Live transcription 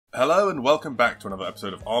Hello and welcome back to another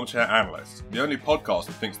episode of Armchair Analysts, the only podcast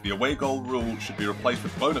that thinks the away goal rule should be replaced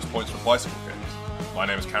with bonus points for bicycle games. My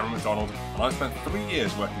name is Cameron McDonald, and I've spent 3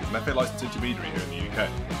 years working as an FA licensed intermediary here in the UK.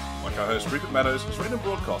 My co-host Rupert Meadows has written and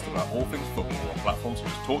broadcast about all things football on platforms such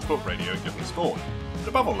as TalkSport Radio and Given Sport. But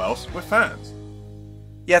above all else, we're fans.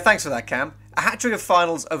 Yeah, thanks for that, Cam. A hat-trick of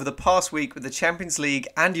finals over the past week with the Champions League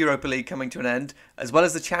and Europa League coming to an end, as well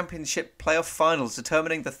as the Championship playoff finals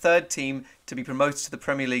determining the third team to be promoted to the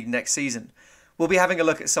Premier League next season. We'll be having a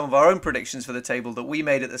look at some of our own predictions for the table that we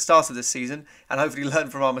made at the start of this season and hopefully learn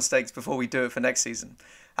from our mistakes before we do it for next season.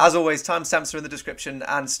 As always, timestamps are in the description,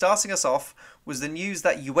 and starting us off was the news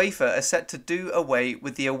that UEFA are set to do away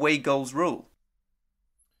with the away goals rule.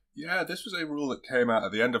 Yeah, this was a rule that came out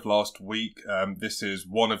at the end of last week. This is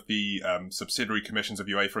one of the subsidiary commissions of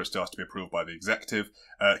UEFA. It still has to be approved by the executive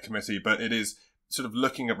committee, but it is sort of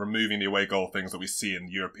looking at removing the away goal things that we see in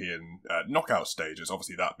European knockout stages.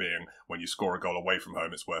 Obviously, that being when you score a goal away from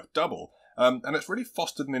home, it's worth double. And it's really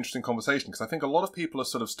fostered an interesting conversation because I think a lot of people are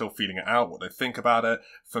sort of still feeling it out, what they think about it.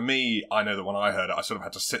 For me, I know that when I heard it, I sort of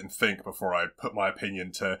had to sit and think before I put my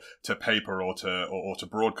opinion to paper or to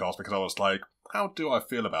broadcast, because I was like, how do I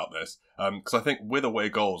feel about this? Because I think with away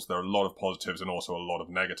goals, there are a lot of positives and also a lot of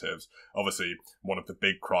negatives. Obviously, one of the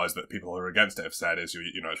big cries that people who are against it have said is,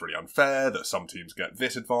 you know, it's really unfair that some teams get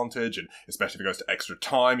this advantage, and especially if it goes to extra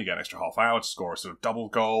time, you get an extra half hour to score a sort of double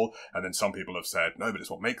goal. And then some people have said, no, but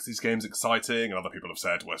it's what makes these games exciting. And other people have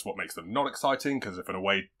said, well, it's what makes them not exciting, because if an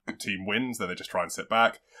away team wins, then they just try and sit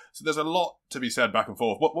back. So there's a lot to be said back and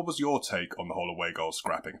forth. What was your take on the whole away goal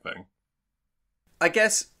scrapping thing? I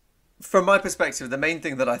guess, from my perspective, the main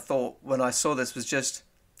thing that I thought when I saw this was just,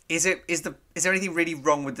 is there anything really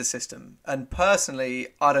wrong with the system? And personally,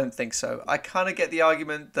 I don't think so. I kind of get the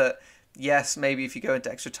argument that, yes, maybe if you go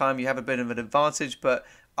into extra time, you have a bit of an advantage, but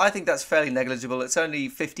I think that's fairly negligible. It's only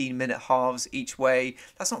 15-minute halves each way.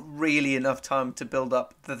 That's not really enough time to build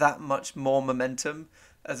up that much more momentum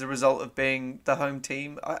as a result of being the home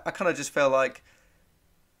team. I kind of just feel like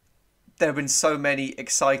there have been so many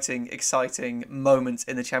exciting moments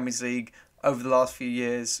in the Champions League over the last few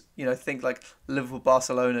years. You know, think like Liverpool,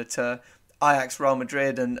 Barcelona to Ajax, Real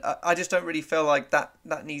Madrid, and I just don't really feel like that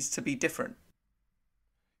needs to be different.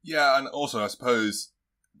 Yeah, and also I suppose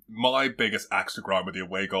my biggest axe to grind with the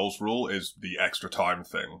away goals rule is the extra time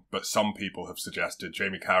thing. But some people have suggested,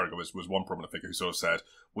 Jamie Carragher was one prominent figure who sort of said,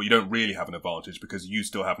 well, you don't really have an advantage because you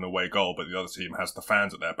still have an away goal, but the other team has the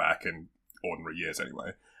fans at their back in ordinary years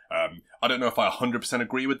anyway. I don't know if I 100%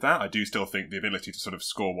 agree with that. I do still think the ability to sort of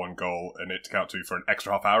score one goal and it to count to for an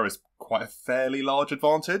extra half hour is quite a fairly large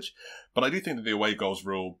advantage. But I do think that the away goals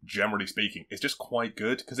rule, generally speaking, is just quite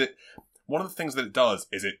good because one of the things that it does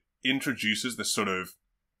is it introduces this sort of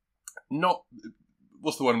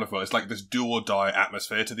what's the word I'm looking for? It's like this do or die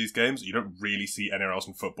atmosphere to these games that you don't really see anywhere else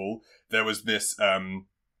in football. There was this,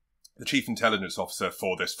 the chief intelligence officer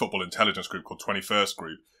for this football intelligence group called 21st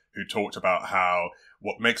Group, who talked about how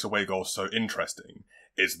what makes away goals so interesting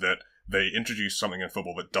is that they introduce something in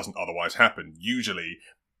football that doesn't otherwise happen. Usually,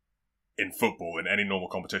 in football, in any normal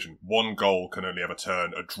competition, one goal can only ever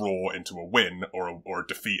turn a draw into a win or a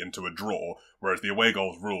defeat into a draw, whereas the away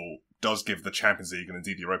goals rule does give the Champions League and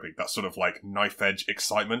indeed the Europa League that sort of like knife-edge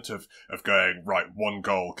excitement of going, right, one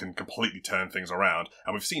goal can completely turn things around.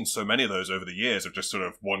 And we've seen so many of those over the years of just sort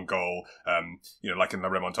of one goal, like in La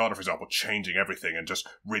Remontada, for example, changing everything and just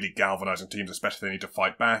really galvanizing teams, especially if they need to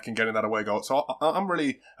fight back and getting that away goal. So I'm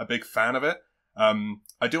really a big fan of it.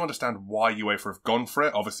 I do understand why UEFA have gone for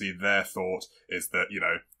it. Obviously, their thought is that, you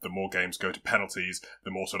know, the more games go to penalties, the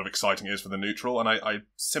more sort of exciting it is for the neutral. And I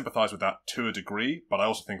sympathise with that to a degree, but I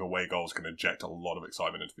also think away goals can inject a lot of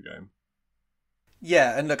excitement into the game.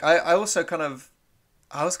 Yeah, and look, I also kind of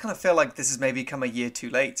feel like this has maybe come a year too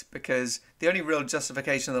late, because the only real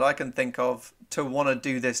justification that I can think of to want to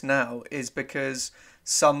do this now is because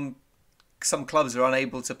some clubs are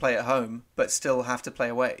unable to play at home but still have to play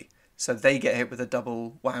away. So they get hit with a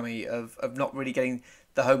double whammy of not really getting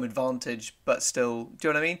the home advantage, but still, do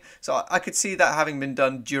you know what I mean? So I could see that having been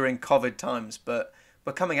done during COVID times, but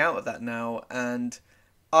we're coming out of that now, and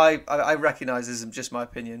I recognise this is just my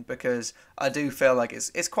opinion, because I do feel like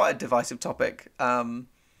it's quite a divisive topic.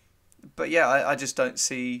 But yeah, I just don't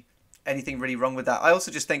see anything really wrong with that. I also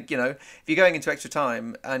just think, you know, if you're going into extra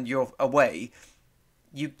time and you're away,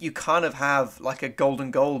 you kind of have like a golden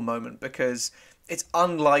goal moment, because it's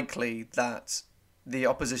unlikely that the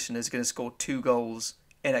opposition is going to score 2 goals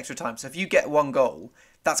in extra time. So if you get 1 goal,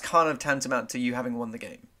 that's kind of tantamount to you having won the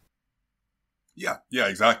game. Yeah,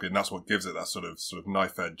 exactly, and that's what gives it that sort of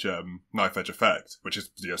knife edge effect, which is,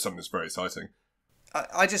 you know, something that's very exciting.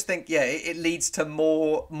 I just think, yeah, it leads to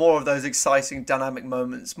more of those exciting dynamic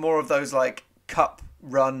moments, more of those like cup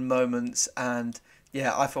run moments, and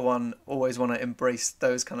yeah, I for one always want to embrace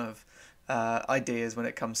those kind of ideas when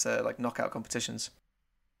it comes to like knockout competitions.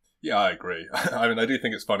 Yeah, I agree. I mean, I do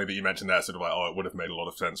think it's funny that you mentioned there sort of like, oh, it would have made a lot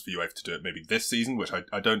of sense for UEFA to do it maybe this season, which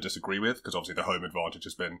I don't disagree with, because obviously the home advantage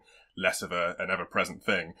has been less of an ever-present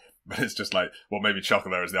thing. But it's just like, what made me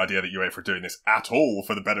chuckle there is the idea that UEFA are doing this at all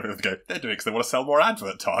for the benefit of the game. They're doing it because they want to sell more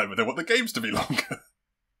advert time and they want the games to be longer.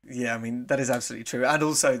 Yeah, I mean, that is absolutely true. And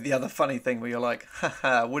also the other funny thing where you're like,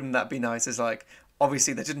 haha, wouldn't that be nice, is like,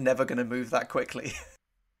 obviously they're just never going to move that quickly.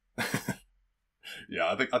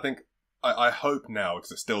 Yeah, I hope now,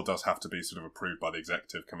 because it still does have to be sort of approved by the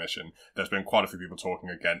Executive Commission. There's been quite a few people talking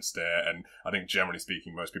against it, and I think generally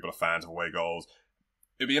speaking, most people are fans of away goals.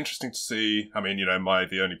 It'd be interesting to see, I mean, you know,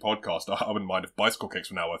 the only podcast, I wouldn't mind if bicycle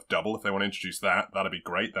kicks were now worth double. If they want to introduce that, that'd be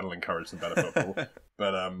great. That'll encourage some better football.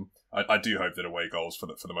 But I do hope that away goals, for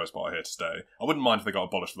the most part, are here to stay. I wouldn't mind if they got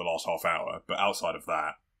abolished for the last half hour, but outside of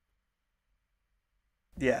that,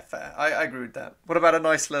 Yeah, fair. I agree with that. What about a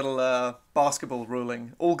nice little basketball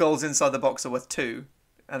ruling? All goals inside the box are worth 2,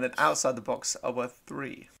 and then outside the box are worth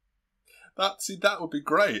 3. that would be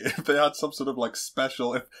great if they had some sort of like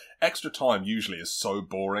special. If extra time usually is so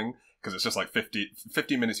boring because it's just like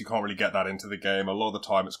 50 minutes, you can't really get that into the game. A lot of the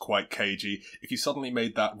time it's quite cagey. If you suddenly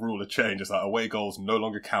made that rule a change, it's like away goals no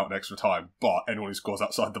longer count in extra time, but anyone who scores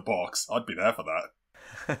outside the box, I'd be there for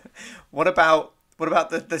that. What about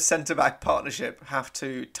the centre back partnership have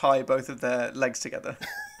to tie both of their legs together?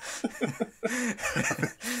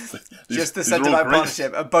 Just the centre back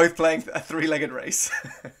partnership are both playing a 3-legged race.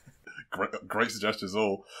 Great suggestions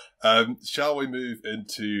all. Shall we move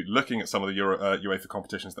into looking at some of the UEFA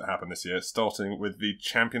competitions that happened this year, starting with the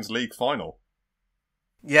Champions League final?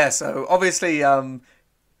 Yeah, so obviously,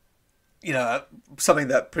 you know, something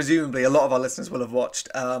that presumably a lot of our listeners will have watched,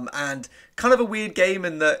 and kind of a weird game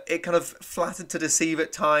in that it kind of flattered to deceive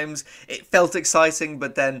at times. It felt exciting,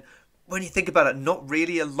 but then when you think about it, not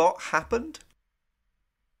really a lot happened.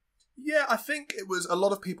 Yeah, I think it was a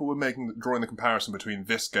lot of people were drawing the comparison between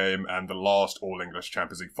this game and the last All-English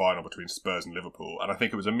Champions League final between Spurs and Liverpool, and I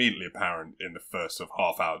think it was immediately apparent in the first sort of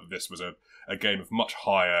half hour that this was a game of much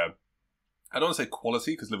higher, I don't want to say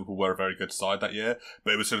quality, because Liverpool were a very good side that year,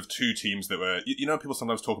 but it was sort of two teams that were, you know, people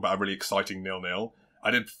sometimes talk about a really exciting 0-0. I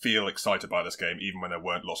did feel excited by this game, even when there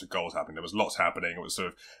weren't lots of goals happening. There was lots happening. It was sort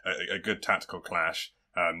of a good tactical clash.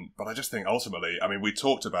 But I just think ultimately, I mean, we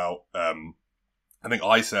talked about, I think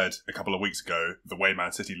I said a couple of weeks ago, the way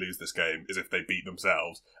Man City lose this game is if they beat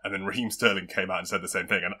themselves. And then Raheem Sterling came out and said the same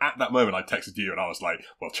thing. And at that moment, I texted you and I was like,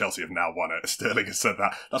 well, Chelsea have now won it. Sterling has said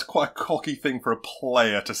that. That's quite a cocky thing for a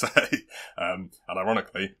player to say. And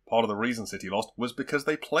ironically, part of the reason City lost was because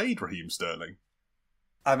they played Raheem Sterling.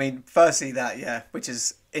 I mean, firstly that, yeah, which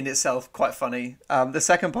is in itself quite funny. The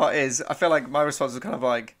second part is, I feel like my response was kind of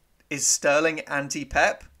like, is Sterling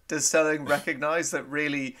anti-Pep? Does Sterling recognise that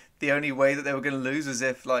really the only way that they were going to lose was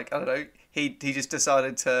if, like, I don't know, he just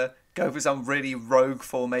decided to go for some really rogue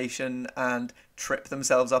formation and trip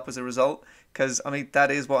themselves up as a result? Because, I mean,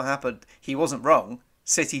 that is what happened. He wasn't wrong.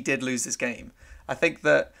 City did lose this game. I think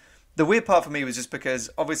that the weird part for me was just because,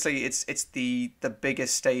 obviously, it's the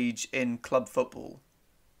biggest stage in club football.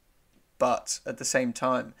 But at the same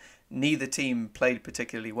time, neither team played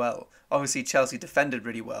particularly well. Obviously, Chelsea defended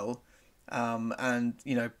really well. And,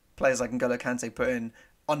 you know, players like N'Golo Kante put in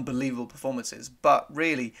unbelievable performances, but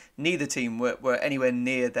really neither team were anywhere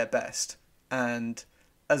near their best, and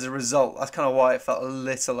as a result that's kind of why it felt a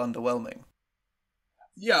little underwhelming.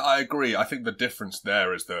 Yeah, I agree. I think the difference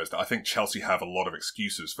there is that I think Chelsea have a lot of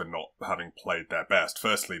excuses for not having played their best.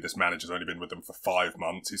 Firstly, this manager's only been with them for 5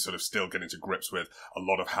 months. He's sort of still getting to grips with a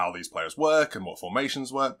lot of how these players work and what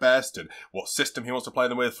formations work best and what system he wants to play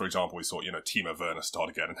them with. For example, we saw, you know, Timo Werner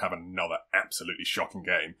start again and have another absolutely shocking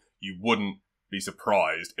game. You wouldn't be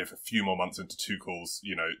surprised if a few more months into Tuchel's,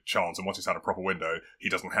 you know, chance, and once he's had a proper window, he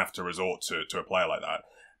doesn't have to resort to a player like that.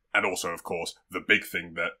 And also, of course, the big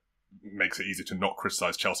thing that makes it easy to not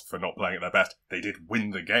criticise Chelsea for not playing at their best, they did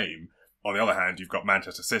win the game. On the other hand, you've got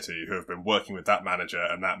Manchester City, who have been working with that manager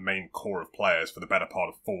and that main core of players for the better part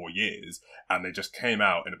of 4 years, and they just came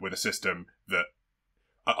out with a system that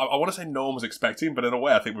I want to say no one was expecting, but in a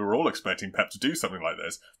way I think we were all expecting Pep to do something like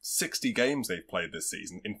this. 60 games they've played this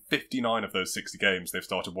season. In 59 of those 60 games, they've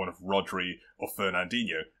started one of Rodri or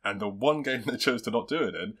Fernandinho, and the one game they chose to not do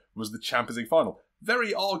it in was the Champions League final.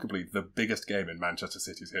 Very arguably the biggest game in Manchester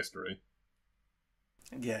City's history.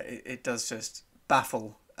 Yeah, it does just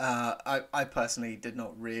baffle. I personally did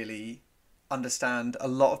not really understand a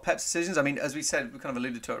lot of Pep's decisions. I mean, as we said, we kind of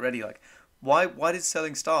alluded to it already, like, Why did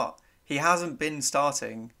Sterling start? He hasn't been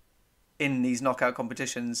starting in these knockout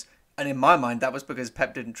competitions, and in my mind that was because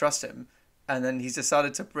Pep didn't trust him, and then he's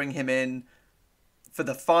decided to bring him in for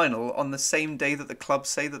the final on the same day that the club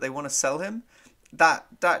say that they want to sell him. That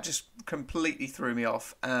just completely threw me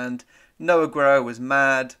off. And Noah Aguero was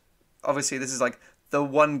mad. Obviously, this is like the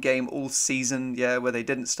one game all season, where they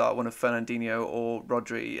didn't start one of Fernandinho or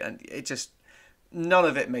Rodri, and it just none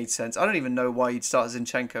of it made sense. I don't even know why you'd start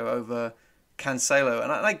Zinchenko over Cancelo,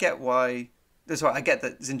 and I get why. That's why I get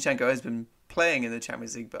that Zinchenko has been playing in the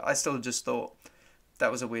Champions League, but I still just thought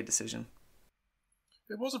that was a weird decision.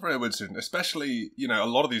 It was a very weird decision, especially, a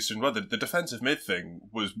lot of these decisions, well, the defensive mid thing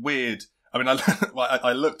was weird. I mean,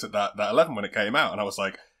 I looked at that 11 when it came out, and I was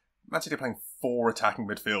like, Man City playing 4 attacking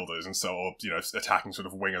midfielders, and so, attacking sort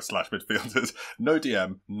of winger/midfielders. No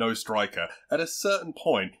DM, no striker. At a certain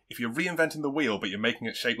point, if you're reinventing the wheel, but you're making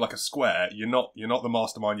it shaped like a square, you're not the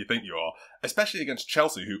mastermind you think you are. Especially against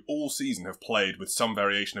Chelsea, who all season have played with some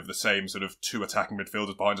variation of the same sort of 2 attacking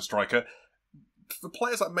midfielders behind a striker. For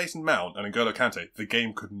players like Mason Mount and N'Golo Kante, the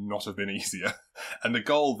game could not have been easier. And the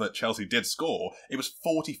goal that Chelsea did score, it was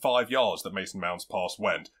 45 yards that Mason Mount's pass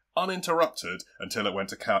went, uninterrupted, until it went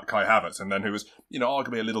to Kai Havertz, and then who was,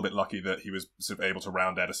 arguably a little bit lucky that he was sort of able to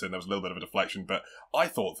round Ederson. There was a little bit of a deflection, but I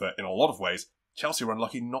thought that in a lot of ways, Chelsea were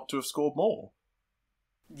unlucky not to have scored more.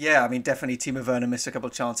 Yeah, I mean, definitely Timo Werner missed a couple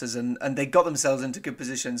of chances, and they got themselves into good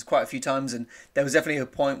positions quite a few times, and there was definitely a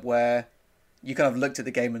point where you kind of looked at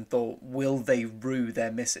the game and thought, will they rue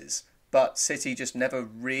their misses? But City just never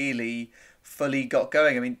really fully got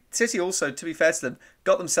going. I mean, City also, to be fair to them,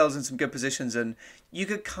 got themselves in some good positions, and you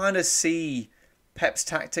could kind of see Pep's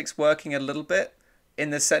tactics working a little bit,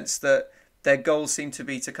 in the sense that their goals seem to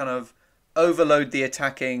be to kind of overload the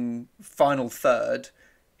attacking final third,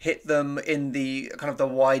 hit them in the kind of the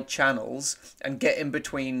wide channels, and get in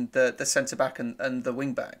between the centre-back and the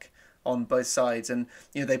wing-back on both sides. And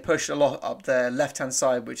they push a lot up their left-hand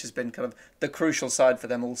side, which has been kind of the crucial side for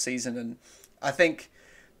them all season. And I think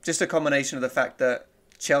just a combination of the fact that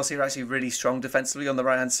Chelsea are actually really strong defensively on the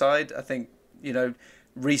right-hand side. I think,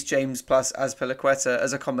 Reece James plus Azpilicueta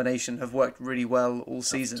as a combination have worked really well all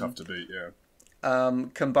season. Tough to beat, yeah.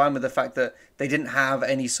 Combined with the fact that they didn't have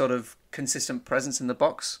any sort of consistent presence in the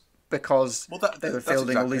box, because they were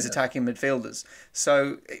fielding all these attacking midfielders.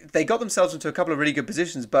 So they got themselves into a couple of really good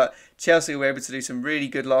positions, but Chelsea were able to do some really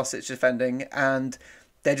good last-ditch defending, and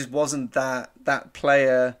there just wasn't that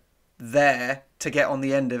player there to get on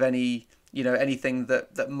the end of anything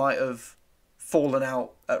that might have fallen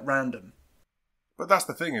out at random. But that's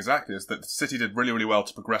the thing, exactly, is that City did really, really well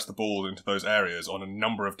to progress the ball into those areas on a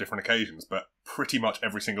number of different occasions, but pretty much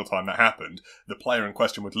every single time that happened, the player in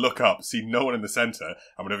question would look up, see no one in the centre,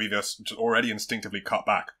 and would have either already instinctively cut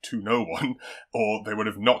back to no one, or they would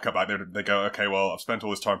have not cut back. They'd go, okay, well, I've spent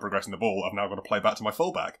all this time progressing the ball, I've now got to play back to my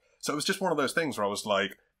fullback. So it was just one of those things where I was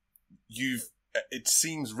like, it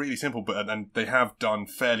seems really simple, and they have done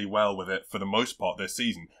fairly well with it for the most part this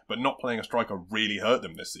season, but not playing a striker really hurt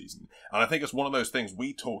them this season. And I think it's one of those things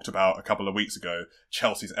we talked about a couple of weeks ago,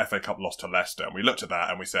 Chelsea's FA Cup loss to Leicester, and we looked at that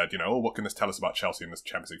and we said, what can this tell us about Chelsea in this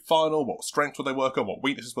Champions League final? What strengths will they work on? What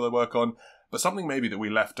weaknesses will they work on? But something maybe that we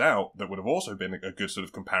left out that would have also been a good sort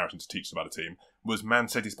of comparison to teach us about a team was Man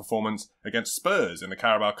City's performance against Spurs in the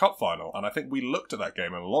Carabao Cup final. And I think we looked at that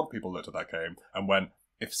game, and a lot of people looked at that game and went,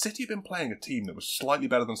 if City had been playing a team that was slightly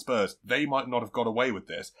better than Spurs, they might not have got away with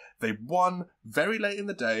this. They won very late in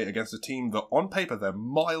the day against a team that on paper they're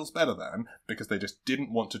miles better than, because they just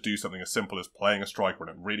didn't want to do something as simple as playing a striker, and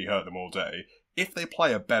it really hurt them all day. If they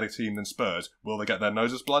play a better team than Spurs, will they get their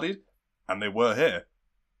noses bloodied? And they were here.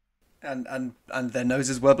 And their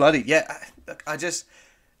noses were bloodied. Yeah,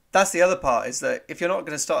 that's the other part, is that if you're not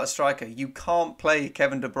going to start a striker, you can't play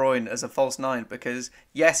Kevin De Bruyne as a false nine, because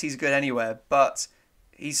yes, he's good anywhere, but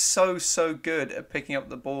he's so good at picking up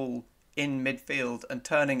the ball in midfield and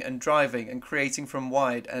turning and driving and creating from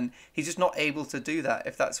wide, and he's just not able to do that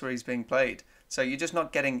if that's where he's being played. So you're just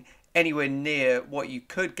not getting anywhere near what you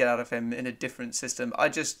could get out of him in a different system.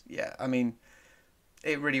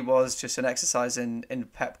 It really was just an exercise in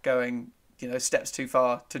Pep going, steps too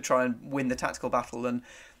far to try and win the tactical battle. And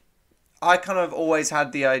I kind of always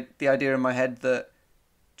had the idea in my head that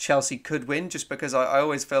Chelsea could win, just because I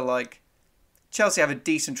always feel like Chelsea have a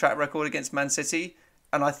decent track record against Man City,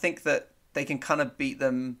 and I think that they can kind of beat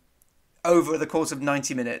them over the course of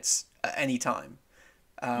 90 minutes at any time.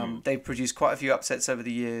 They've produced quite a few upsets over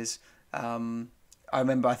the years. I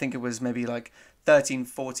remember, I think it was maybe like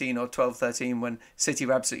 13-14 or 12-13 when City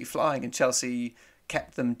were absolutely flying and Chelsea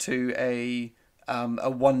kept them to a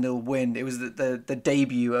 1-0 win. It was the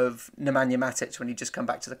debut of Nemanja Matic when he'd just come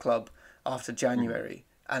back to the club. after January,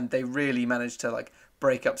 and they really managed to like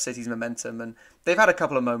break up City's momentum. And they've had a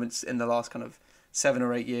couple of moments in the last kind of 7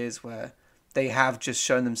 or 8 years where they have just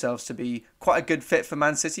shown themselves to be quite a good fit for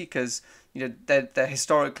Man City, because they're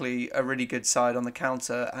historically a really good side on the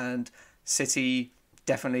counter, and City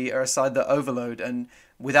definitely are a side that overload, and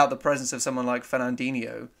without the presence of someone like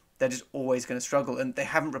Fernandinho, they're just always going to struggle, and they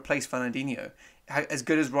haven't replaced Fernandinho. As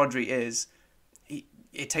good as Rodri is,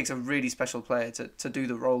 it takes a really special player to do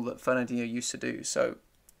the role that Fernandinho used to do. So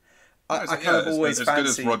I kind of always fancy...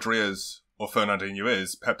 As good as Rodri is, or Fernandinho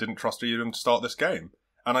is, Pep didn't trust either of them to start this game.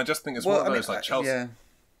 And I just think it's one of those, like, Chelsea... Yeah.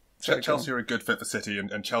 Chelsea are a good fit for City,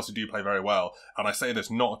 and Chelsea do play very well. And I say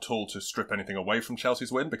this not at all to strip anything away from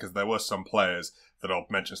Chelsea's win, because there were some players that I'll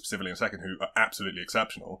mention specifically in a second who are absolutely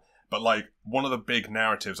exceptional. But, like, one of the big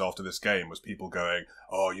narratives after this game was people going,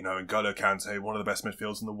 oh, N'Golo Kante, one of the best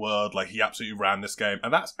midfielders in the world, like, he absolutely ran this game.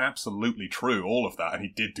 And that's absolutely true, all of that, and he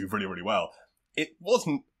did do really, really well. It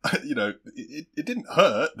wasn't, it didn't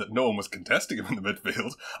hurt that no one was contesting him in the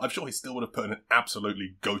midfield. I'm sure he still would have put in an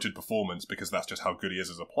absolutely goated performance, because that's just how good he is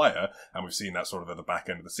as a player. And we've seen that sort of at the back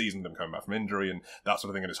end of the season, them coming back from injury and that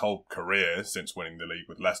sort of thing. And his whole career since winning the league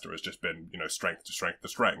with Leicester has just been, strength to strength to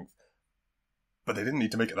strength. But they didn't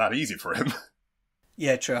need to make it that easy for him.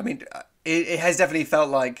 Yeah, true. I mean, it has definitely felt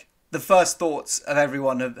like the first thoughts of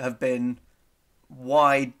everyone have been,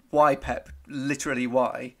 why Pep? Literally,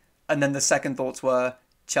 why? And then the second thoughts were,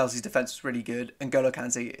 Chelsea's defence was really good, and N'Golo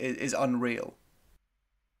Kante is unreal.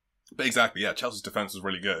 But exactly, yeah, Chelsea's defence was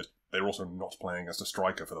really good. They were also not playing as a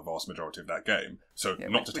striker for the vast majority of that game. So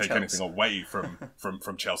not to take anything away from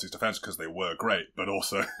Chelsea's defence, because they were great, but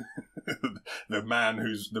also the man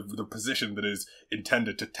who's the position that is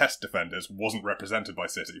intended to test defenders wasn't represented by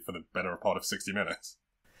City for the better part of 60 minutes.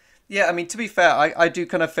 Yeah, I mean, to be fair, I do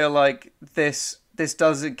kind of feel like this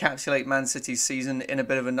does encapsulate Man City's season in a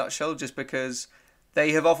bit of a nutshell, just because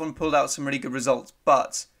they have often pulled out some really good results,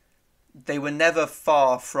 but they were never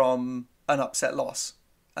far from an upset loss.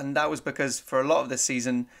 And that was because for a lot of this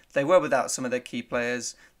season, they were without some of their key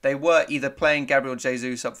players. They were either playing Gabriel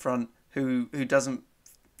Jesus up front, who doesn't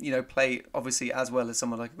play obviously as well as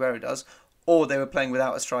someone like Aguero does, or they were playing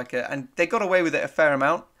without a striker, and they got away with it a fair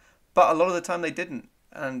amount, but a lot of the time they didn't.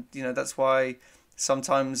 And that's why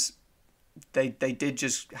sometimes they did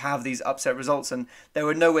just have these upset results, and they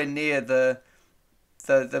were nowhere near the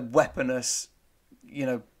weaponous,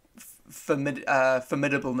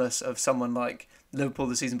 formidableness of someone like Liverpool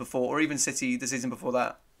the season before, or even City the season before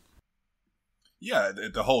that. Yeah,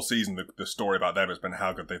 the whole season, the story about them has been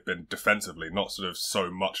how good they've been defensively, not sort of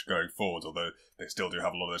so much going forward, although they still do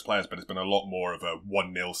have a lot of those players, but it's been a lot more of a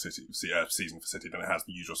 1-0 season for City than it has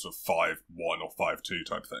the usual sort of 5-1 or 5-2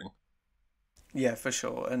 type thing. Yeah, for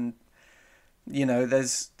sure. And,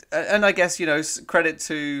 there's... And I guess, credit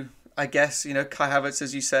to... Kai Havertz,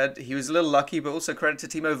 as you said, he was a little lucky, but also credit to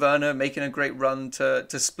Timo Werner making a great run to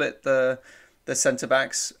split the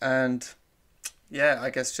centre-backs. And, yeah, I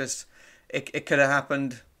guess just... It could have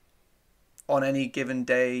happened on any given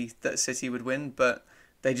day that City would win, but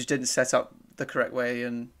they just didn't set up the correct way,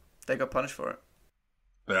 and they got punished for it.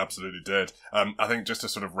 They absolutely did. I think just to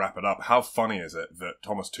sort of wrap it up, how funny is it that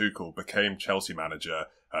Thomas Tuchel became Chelsea manager,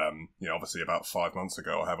 obviously about 5 months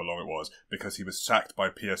ago, or however long it was, because he was sacked by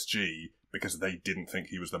PSG because they didn't think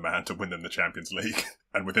he was the man to win them the Champions League.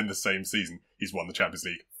 And within the same season, he's won the Champions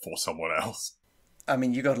League for someone else. I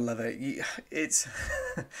mean, you got to love it. It's...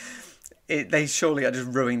 They surely are just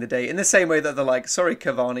ruining the day. In the same way that they're like, sorry,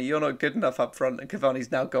 Cavani, you're not good enough up front, and Cavani's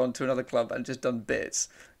now gone to another club and just done bits.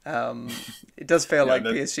 It does feel like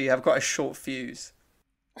PSG have quite a short fuse.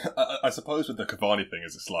 I suppose with the Cavani thing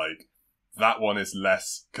is it's like, that one is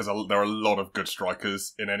less, because there are a lot of good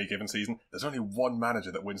strikers in any given season. There's only one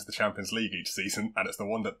manager that wins the Champions League each season, and it's the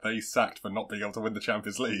one that they sacked for not being able to win the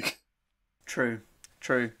Champions League. True.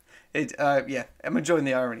 I'm enjoying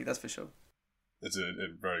the irony, that's for sure. It's a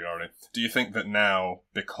very irony. Do you think that now,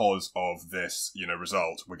 because of this,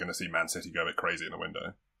 result, we're going to see Man City go a bit crazy in the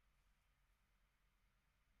window?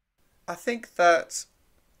 I think that...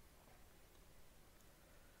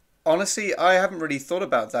 Honestly, I haven't really thought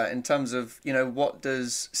about that in terms of, what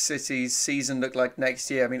does City's season look like next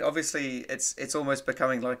year? I mean, obviously, it's almost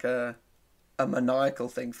becoming like a maniacal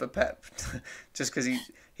thing for Pep. Just because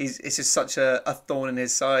it's just such a thorn in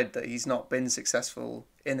his side that he's not been successful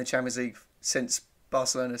in the Champions League since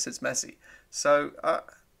Barcelona, since Messi. So,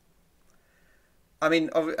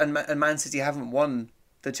 and Man City haven't won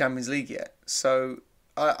the Champions League yet. So,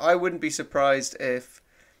 I wouldn't be surprised if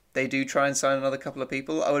they do try and sign another couple of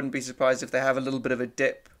people. I wouldn't be surprised if they have a little bit of a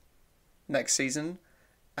dip next season,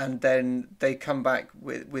 and then they come back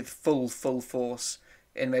with full force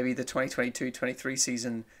in maybe the 2022-23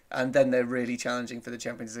 season, and then they're really challenging for the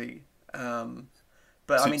Champions League.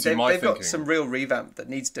 But I mean, they've got some real revamp that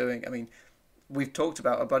needs doing. I mean, we've talked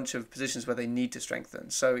about a bunch of positions where they need to strengthen.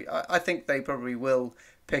 So I think they probably will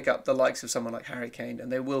pick up the likes of someone like Harry Kane,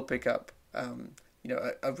 and they will pick up,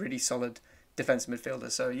 a really solid defensive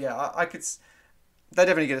midfielder. So yeah, I could. They're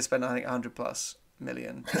definitely going to spend, I think, 100 plus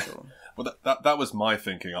million for sure. Well, that was my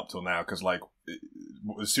thinking up till now, because like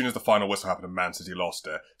as soon as the final whistle happened and Man City lost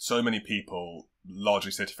it, so many people,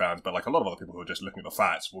 largely City fans, but like a lot of other people who are just looking at the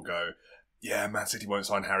facts, will go, yeah, Man City won't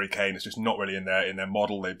sign Harry Kane. It's just not really in their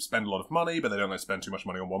model. They spend a lot of money, but they don't spend too much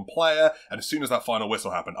money on one player. And as soon as that final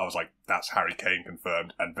whistle happened, I was like, that's Harry Kane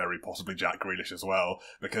confirmed, and very possibly Jack Grealish as well,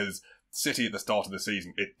 because City at the start of the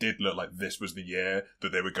season, it did look like this was the year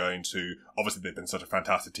that they were going to, obviously they've been such a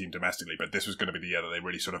fantastic team domestically, but this was going to be the year that they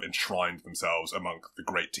really sort of enshrined themselves among the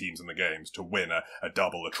great teams in the games to win a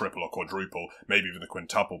double, a triple, a quadruple, maybe even the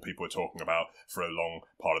quintuple people were talking about for a long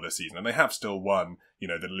part of the season. And they have still won,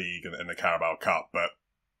 the league and the Carabao Cup, but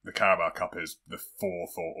the Carabao Cup is the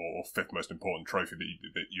fourth or fifth most important trophy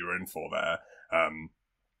that you're in for there.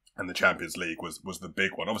 And the Champions League was the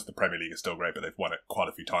big one. Obviously, the Premier League is still great, but they've won it quite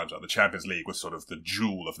a few times now. The Champions League was sort of the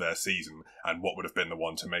jewel of their season, and what would have been the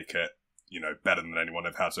one to make it, better than anyone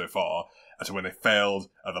they've had so far. And so when they failed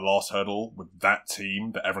at the last hurdle with that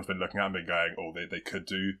team that everyone's been looking at and been going, oh, they could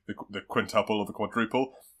do the quintuple or the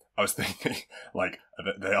quadruple, I was thinking, like,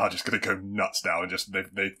 they are just going to go nuts now, and just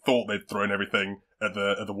they thought they'd thrown everything at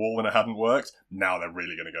the wall and it hadn't worked. Now they're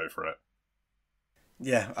really going to go for it.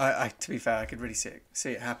 Yeah, I to be fair, I could really see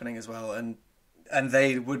it happening as well, and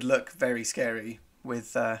they would look very scary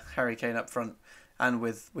with Harry Kane up front and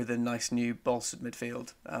with a nice new bolstered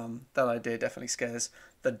midfield. That idea definitely scares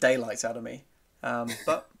the daylights out of me,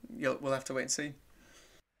 but we'll have to wait and see.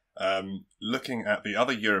 Looking at the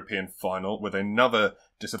other European final with another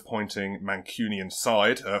disappointing Mancunian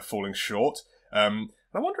side falling short.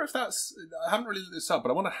 I wonder if I haven't really looked this up, but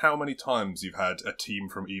I wonder how many times you've had a team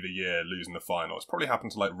from either year lose in the final. It's probably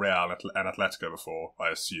happened to like Real and Atletico before, I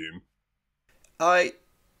assume.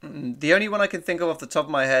 The only one I can think of off the top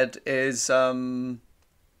of my head is 2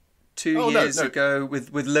 years ago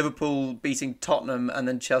with Liverpool beating Tottenham and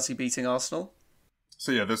then Chelsea beating Arsenal.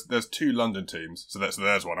 So yeah, there's 2 London teams, so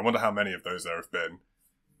there's one. I wonder how many of those there have been.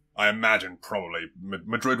 I imagine probably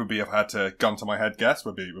Madrid would be, if I had to gun to my head guess,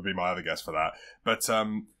 would be my other guess for that. But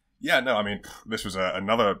this was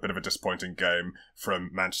another bit of a disappointing game from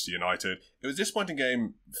Manchester United. It was a disappointing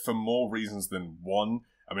game for more reasons than one.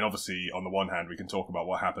 I mean, obviously, on the one hand, we can talk about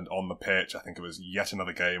what happened on the pitch. I think it was yet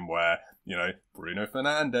another game where, Bruno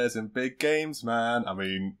Fernandes in big games, man. I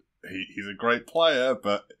mean, he's a great player,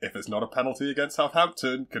 but if it's not a penalty against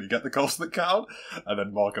Southampton, can he get the goals that count? And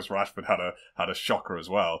then Marcus Rashford had a shocker as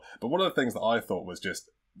well. But one of the things that I thought was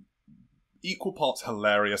just equal parts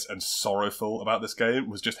hilarious and sorrowful about this game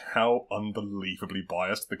was just how unbelievably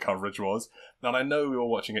biased the coverage was. And I know we were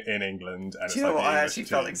watching it in England, and I actually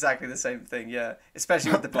felt exactly the same thing. Yeah,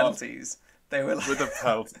 especially with the penalties. They were like... with the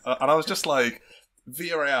penalty, and I was just like,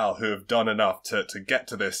 Villarreal, who have done enough to get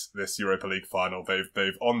to this Europa League final,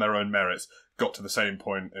 they've on their own merits got to the same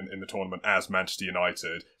point in the tournament as Manchester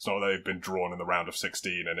United. It's not that they've been drawn in the round of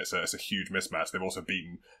 16 and it's a huge mismatch. They've also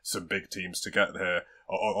beaten some big teams to get there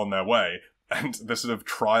on their way. And the sort of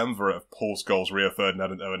triumvirate of Paul Scholes, Rio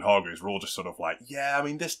Ferdinand and Owen Hargreaves were all just sort of like, yeah, I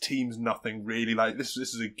mean, this team's nothing really. Like, this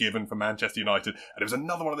is a given for Manchester United. And it was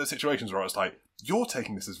another one of those situations where I was like, you're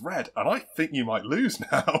taking this as read, and I think you might lose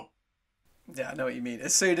now. Yeah, I know what you mean.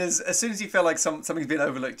 As soon as you feel like something's been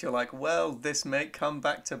overlooked, you're like, well, this may come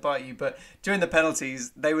back to bite you. But during the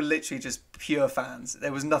penalties, they were literally just pure fans.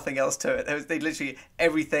 There was nothing else to it. They literally,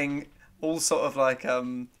 everything, all sort of like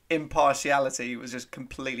impartiality was just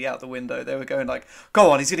completely out the window. They were going like,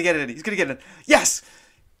 go on, he's going to get it in. He's going to get it in. Yes!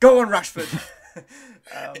 Go on, Rashford!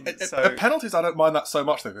 Penalties, I don't mind that so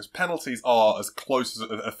much though, because penalties are as close as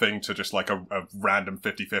a thing to just like a random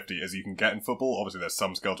 50-50 as you can get in football. Obviously there's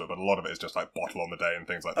some skill to it, but a lot of it is just like bottle on the day and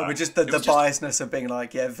things like that. But just the biasness of being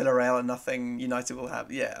like, yeah, Villarreal and nothing United will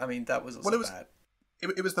have. Yeah, I mean, that was also bad.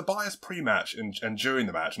 It was the bias pre-match and during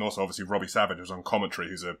the match, and also obviously Robbie Savage was on commentary,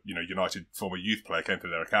 who's a United former youth player, came through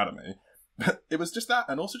their academy. It was just that,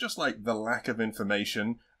 and also just like the lack of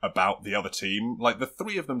information about the other team. Like the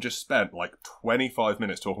three of them just spent like 25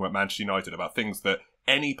 minutes talking about Manchester United, about things that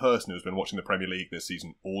any person who's been watching the Premier League this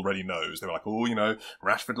season already knows. They were like, oh,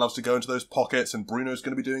 Rashford loves to go into those pockets and Bruno's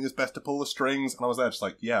going to be doing his best to pull the strings. And I was there just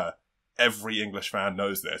like, yeah, every English fan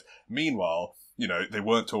knows this. Meanwhile, they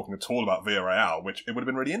weren't talking at all about Villarreal, which it would have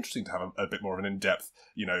been really interesting to have a bit more of an in-depth,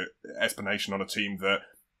 explanation on a team that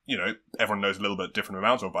everyone knows a little bit different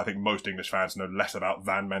amounts of, but I think most English fans know less about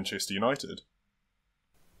than Manchester United.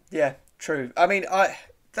 Yeah, true. I mean,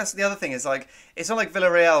 that's the other thing is like it's not like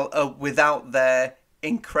Villarreal are without their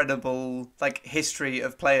incredible like history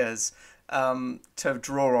of players to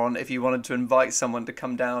draw on if you wanted to invite someone to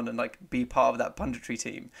come down and like be part of that punditry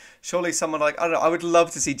team. Surely someone like, I don't know, I would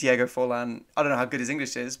love to see Diego Forlan. I don't know how good his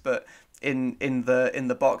English is, but in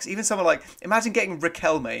the box, even someone like, imagine getting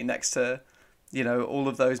Riquelme next to all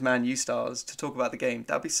of those Man U stars to talk about the game.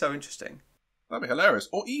 That'd be so interesting. That'd be hilarious.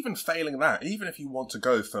 Or even failing that, even if you want to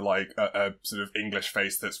go for like a sort of English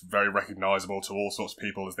face that's very recognisable to all sorts of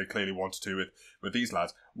people, as they clearly wanted to with these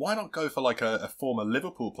lads, why not go for like a former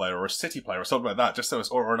Liverpool player or a City player or something like that, just so it's,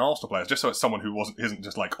 or an Arsenal player, just so it's someone who isn't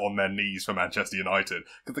just like on their knees for Manchester United,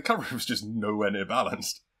 because the coverage was just nowhere near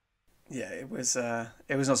balanced. Yeah, it was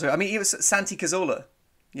not so. I mean, it was Santi Cazorla.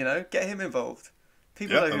 Get him involved.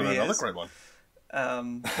 People know who he another is. Great one.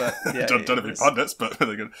 But yeah, don't have any pundits, but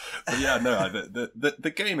they're good. But yeah, no,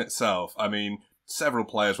 the game itself. I mean, several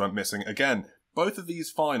players went missing. Again, both of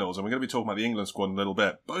these finals, and we're going to be talking about the England squad in a little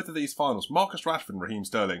bit. Both of these finals, Marcus Rashford and Raheem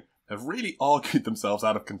Sterling have really argued themselves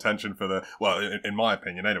out of contention for the. Well, in my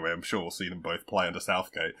opinion, anyway. I'm sure we'll see them both play under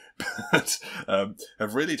Southgate, but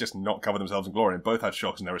have really just not covered themselves in glory. And both had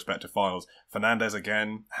shocks in their respective finals. Fernandes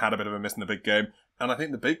again had a bit of a miss in the big game. And I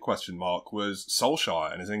think the big question mark was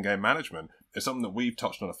Solskjaer and his in-game management. It's something that we've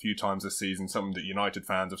touched on a few times this season, something that United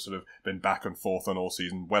fans have sort of been back and forth on all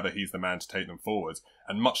season, whether he's the man to take them forwards.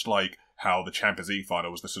 And much like how the Champions League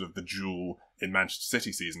final was the sort of the jewel in Manchester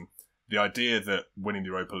City season, the idea that winning the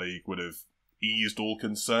Europa League would have eased all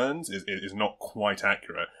concerns is not quite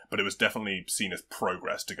accurate, but it was definitely seen as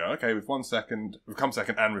progress to go, okay, we've come second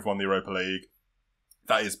and we've won the Europa League.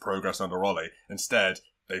 That is progress under Ollie. Instead,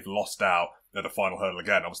 they've lost out at the final hurdle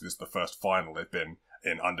again. Obviously, this is the first final they've been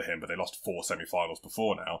in under him, but they lost 4 semi-finals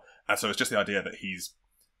before now. And so it's just the idea that he's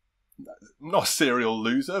not a serial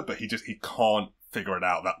loser, but he can't figure it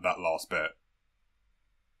out, that last bit.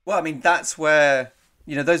 Well, I mean, that's where,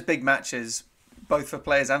 those big matches, both for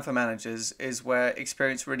players and for managers, is where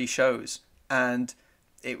experience really shows. And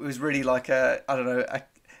it was really like a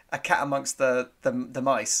cat amongst the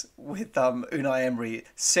mice with Unai Emery,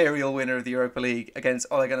 serial winner of the Europa League, against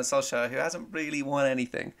Ole Gunnar Solskjaer, who hasn't really won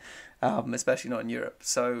anything, especially not in Europe.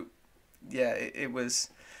 So, yeah, it was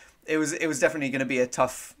definitely going to be a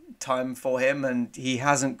tough time for him, and he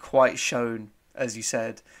hasn't quite shown, as you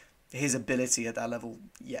said, his ability at that level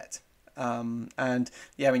yet. And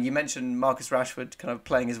yeah, I mean, you mentioned Marcus Rashford kind of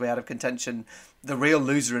playing his way out of contention. The real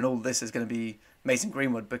loser in all this is going to be Mason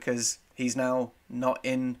Greenwood, because he's now not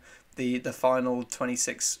in the final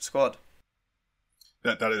 26 squad.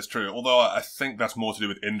 That is true. Although I think that's more to do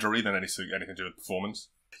with injury than anything to do with performance.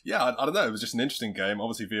 Yeah, I don't know. It was just an interesting game.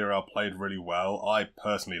 Obviously, Villarreal played really well. I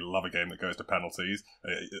personally love a game that goes to penalties,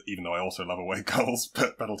 even though I also love away goals,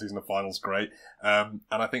 but penalties in the final's great. And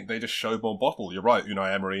I think they just showed more bottle. You're right,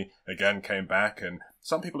 Unai Emery again came back, and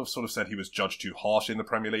some people have sort of said he was judged too harsh in the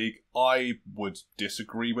Premier League. I would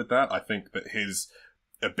disagree with that. I think that his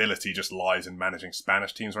ability just lies in managing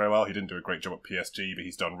Spanish teams very well. He didn't do a great job at PSG, but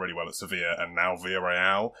he's done really well at Sevilla and now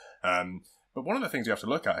Villarreal. But one of the things you have to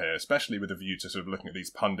look at here, especially with a view to sort of looking at these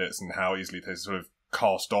pundits and how easily they sort of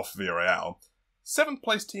cast off Villarreal, 7th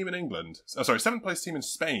place team in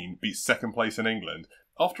Spain beats 2nd place in England.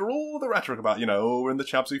 After all the rhetoric about, we're in the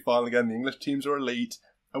Champions League final again, the English teams are elite,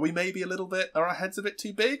 are our heads a bit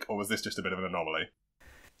too big, or was this just a bit of an anomaly?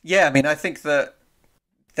 Yeah, I mean, I think that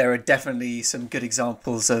there are definitely some good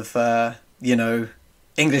examples of,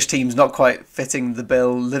 English teams not quite fitting the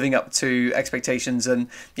bill, living up to expectations, and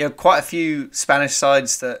quite a few Spanish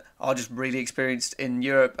sides that are just really experienced in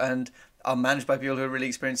Europe and are managed by people who are really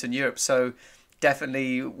experienced in Europe. So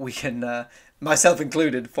definitely we can, myself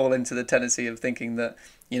included, fall into the tendency of thinking that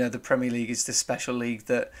the Premier League is this special league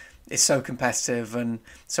that is so competitive and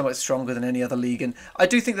so much stronger than any other league. And I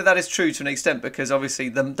do think that is true to an extent, because obviously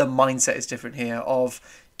the mindset is different here of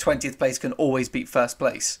 20th place can always beat first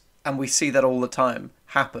place. And we see that all the time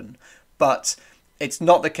happen. But it's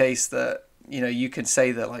not the case that, you can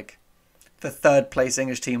say that like the 3rd place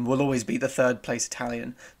English team will always be the 3rd place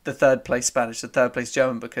Italian, the 3rd place Spanish, the 3rd place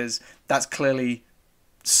German, because that's clearly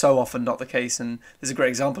so often not the case. And there's a great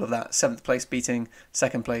example of that, 7th place beating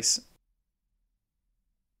 2nd place.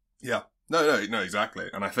 Yeah. No, exactly.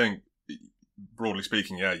 And I think broadly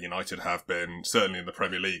speaking, yeah, United have been, certainly in the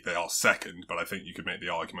Premier League, they are second, but I think you could make the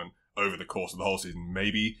argument over the course of the whole season,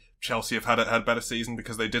 maybe Chelsea have had a better season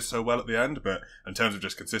because they did so well at the end, but in terms of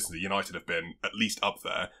just consistency, United have been at least up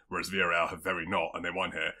there, whereas Villarreal have very not, and they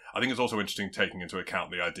won here. I think it's also interesting taking into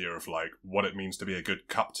account the idea of like what it means to be a good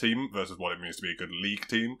cup team versus what it means to be a good league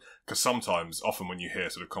team, because sometimes, often when you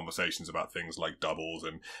hear sort of conversations about things like doubles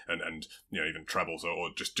and even trebles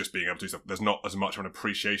or just being able to do stuff, there's not as much of an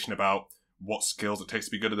appreciation about what skills it takes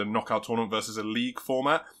to be good at a knockout tournament versus a league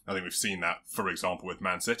format. I think we've seen that, for example, with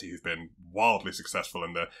Man City, who've been wildly successful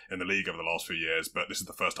in the league over the last few years, but this is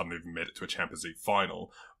the first time they've made it to a Champions League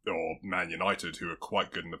final. Or Man United, who are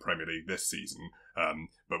quite good in the Premier League this season.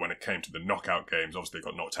 But when it came to the knockout games, obviously they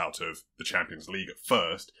got knocked out of the Champions League at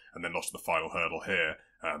first, and then lost to the final hurdle here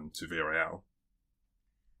to Villarreal.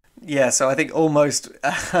 Yeah, so I think almost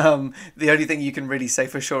the only thing you can really say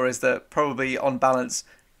for sure is that probably on balance,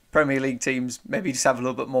 Premier League teams maybe just have a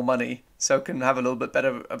little bit more money, so can have a little bit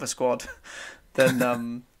better of a squad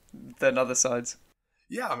than other sides.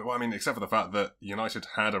 Yeah, I mean, except for the fact that United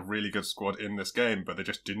had a really good squad in this game, but they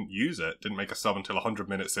just didn't use it. Didn't make a sub until 100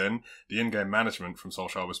 minutes in. The in-game management from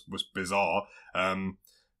Solskjaer was bizarre.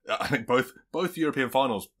 I think both European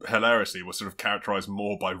finals, hilariously, were sort of characterised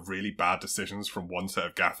more by really bad decisions from one set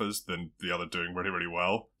of gaffers than the other doing really, really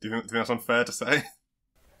well. Do you think that's unfair to say?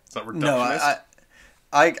 Is that reductionist? No,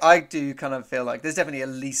 I do kind of feel like there's definitely at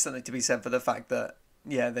least something to be said for the fact that,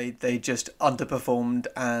 yeah, they just underperformed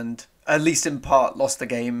and at least in part lost the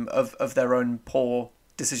game of their own poor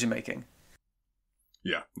decision making.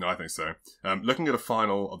 Yeah, no, I think so. Looking at a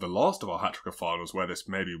final of the last of our hat-trick of finals where this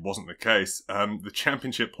maybe wasn't the case, the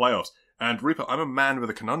Championship playoffs. And Rupert, I'm a man with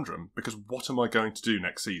a conundrum, because what am I going to do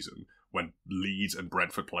next season when Leeds and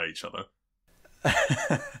Brentford play each other?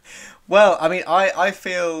 Well, I mean, I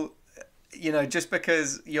feel, just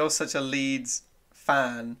because you're such a Leeds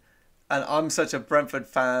fan and I'm such a Brentford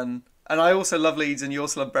fan, and I also love Leeds and you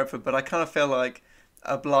also love Brentford, but I kind of feel like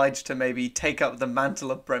obliged to maybe take up the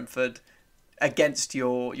mantle of Brentford against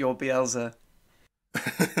your Bielsa.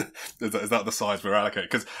 Is that the size we're allocated?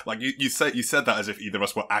 Because like you said that as if either of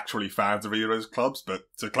us were actually fans of either of those clubs, but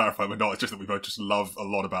to clarify, we're not. It's just that we both just love a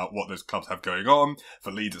lot about what those clubs have going on.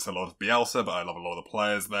 For Leeds, it's a lot of Bielsa, but I love a lot of the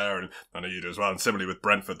players there, and I know you do as well. And similarly with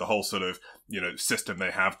Brentford, the whole sort of system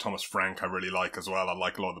they have. Thomas Frank, I really like as well. I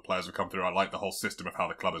like a lot of the players who come through. I like the whole system of how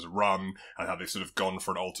the club is run and how they've sort of gone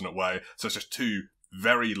for an alternate way. So it's just two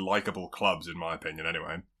very likeable clubs, in my opinion,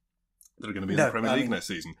 anyway, that are going to be in the Premier League next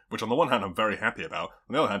season, which on the one hand I'm very happy about.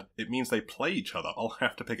 On the other hand, it means they play each other. I'll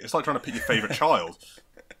have to pick. It's like trying to pick your favourite child.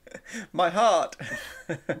 My heart.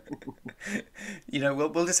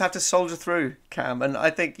 We'll just have to soldier through, Cam, and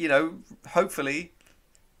I think hopefully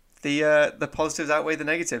the positives outweigh the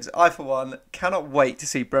negatives. I, for one, cannot wait to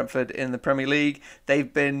see Brentford in the Premier League.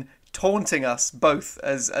 They've been taunting us both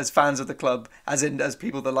as fans of the club, as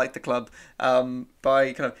people that like the club,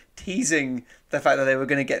 by kind of teasing the fact that they were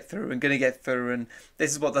going to get through, and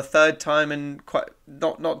this is what, the third time in quite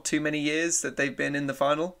not too many years that they've been in the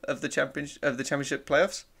final of the championship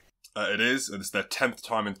playoffs. It is, and it's their 10th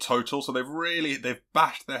time in total, so they've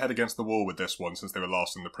bashed their head against the wall with this one since they were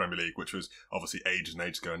last in the Premier League, which was obviously ages and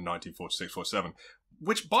ages ago in 1946-47.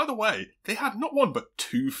 Which, by the way, they had not one but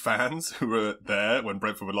two fans who were there when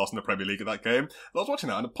Brentford were lost in the Premier League at that game. And I was watching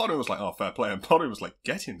that, and part of me was like, oh, fair play, and part of me was like,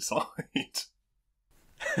 get inside.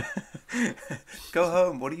 Go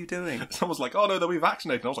home, what are you doing? Someone was like, oh no, they'll be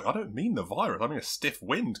vaccinated. And I was like, I don't mean the virus, I mean a stiff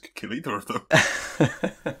wind could kill either of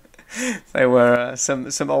them. They were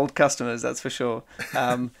some old customers, that's for sure.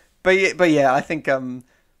 But yeah, I think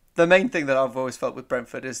the main thing that I've always felt with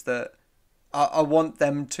Brentford is that I want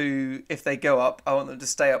them to, if they go up, I want them to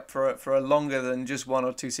stay up for a longer than just 1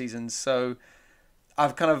 or 2 seasons. So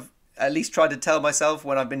I've kind of at least tried to tell myself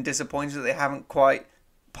when I've been disappointed that they haven't quite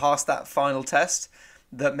passed that final test,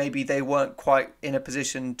 that maybe they weren't quite in a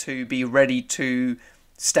position to be ready to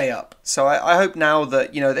stay up. So I hope now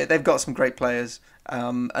that they've got some great players,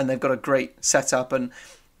 and they've got a great setup, and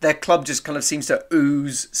their club just kind of seems to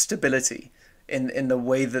ooze stability in the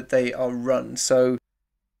way that they are run. So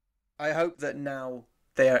I hope that now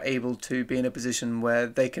they are able to be in a position where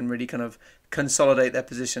they can really kind of consolidate their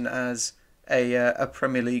position as a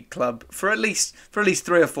Premier League club for at least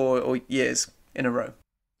 3 or 4 years in a row.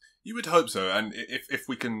 You would hope so, and if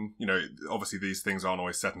we can, obviously these things aren't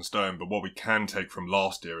always set in stone, but what we can take from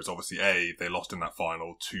last year is obviously they lost in that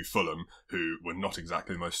final to Fulham, who were not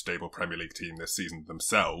exactly the most stable Premier League team this season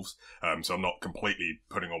themselves, so I'm not completely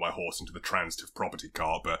putting all my horse into the transitive property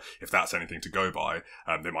cart, but if that's anything to go by,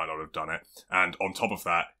 they might not have done it. And on top of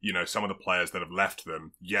that, some of the players that have left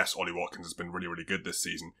them, yes, Ollie Watkins has been really, really good this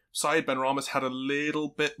season. Saeed Benrahma's had a little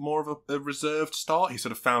bit more of a reserved start. He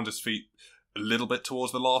sort of found his feet a little bit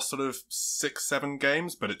towards the last sort of 6-7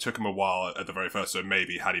 games, but it took him a while at the very first. So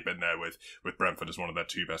maybe had he been there with Brentford as one of their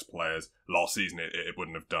two best players last season, it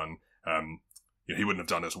wouldn't have done. He wouldn't have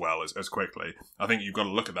done as well as quickly. I think you've got to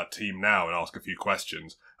look at that team now and ask a few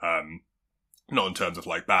questions. Not in terms of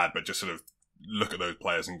like bad, but just sort of look at those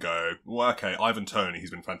players and go, well, okay, Ivan Toney,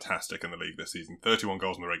 he's been fantastic in the league this season. 31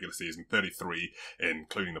 goals in the regular season, 33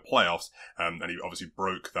 including the playoffs, and he obviously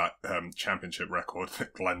broke that championship record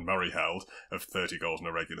that Glenn Murray held of 30 goals in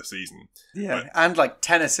a regular season. Yeah, and like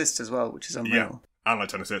 10 assists as well, which is unreal. Yeah, and like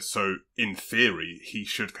 10 assists. So in theory, he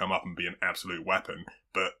should come up and be an absolute weapon,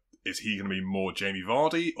 but is he going to be more Jamie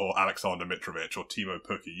Vardy or Alexander Mitrovic or Timo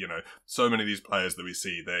Pukki? So many of these players that we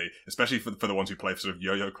see, they, especially for the ones who play for sort of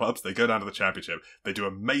yo-yo clubs, they go down to the Championship, they do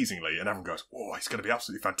amazingly, and everyone goes, oh, he's going to be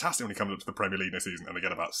absolutely fantastic when he comes up to the Premier League this season, and they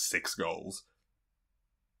get about 6 goals.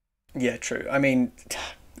 Yeah, true. I mean,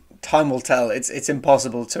 time will tell. It's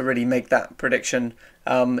impossible to really make that prediction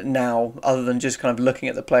now, other than just kind of looking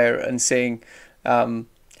at the player and seeing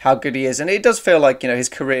how good he is. And it does feel like, his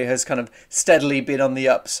career has kind of steadily been on the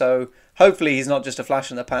up. So hopefully he's not just a flash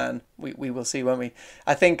in the pan. We will see, won't we?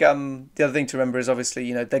 I think the other thing to remember is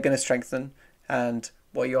obviously, they're going to strengthen. And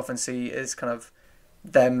what you often see is kind of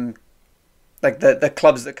them, like the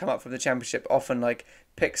clubs that come up from the Championship often like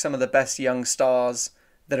pick some of the best young stars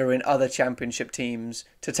that are in other Championship teams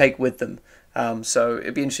to take with them. So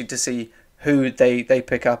it'd be interesting to see who they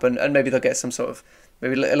pick up, and maybe they'll get some sort of,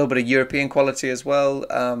 maybe a little bit of European quality as well,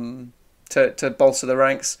 to bolster the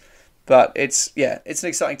ranks. But it's an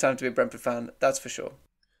exciting time to be a Brentford fan, that's for sure.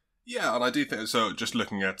 Yeah, and I do think so. Just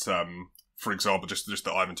looking at, for example, just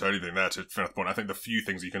the Ivan Toney thing there, to finish the point, I think the few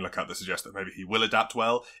things you can look at that suggest that maybe he will adapt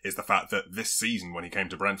well is the fact that this season, when he came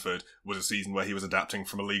to Brentford, was a season where he was adapting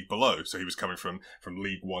from a league below. So he was coming from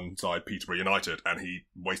League One side Peterborough United, and he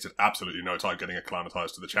wasted absolutely no time getting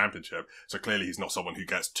acclimatised to the Championship. So clearly he's not someone who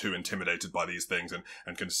gets too intimidated by these things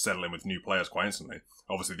and can settle in with new players quite instantly.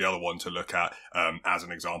 Obviously, the other one to look at as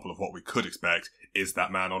an example of what we could expect is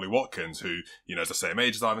that man, Ollie Watkins, who, is the same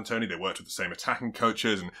age as Ivan Toney. They worked with the same attacking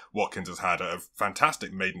coaches, and Watkins has had a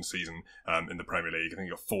fantastic maiden season in the Premier League. I think he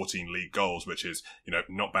got 14 league goals, which is,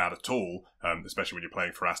 not bad at all, especially when you're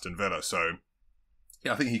playing for Aston Villa. So,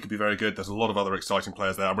 yeah, I think he could be very good. There's a lot of other exciting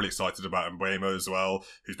players there. I'm really excited about Mbeumo as well,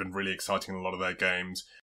 who's been really exciting in a lot of their games.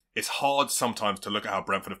 It's hard sometimes to look at how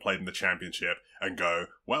Brentford have played in the Championship and go,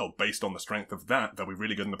 well, based on the strength of that, they'll be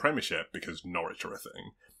really good in the Premiership because Norwich are a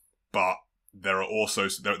thing. But there are also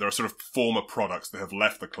there are sort of former products that have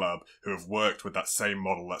left the club who have worked with that same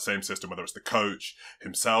model, that same system, whether it's the coach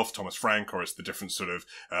himself, Thomas Frank, or it's the different sort of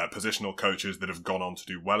positional coaches that have gone on to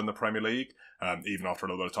do well in the Premier League, even after a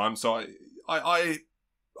little bit of time. So I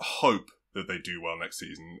hope that they do well next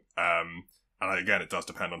season. And again, it does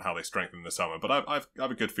depend on how they strengthen in the summer, but I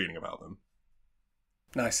have a good feeling about them.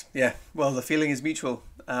 Nice. Yeah. Well, the feeling is mutual,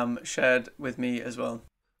 shared with me as well.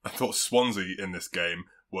 I thought Swansea in this game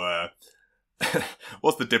were...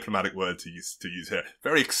 what's the diplomatic word to use here?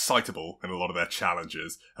 Very excitable in a lot of their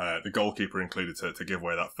challenges. The goalkeeper included to give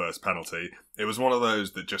away that first penalty. It was one of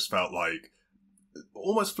those that just felt like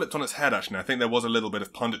almost flipped on its head, actually. I think there was a little bit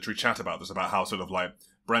of punditry chat about this, about how sort of like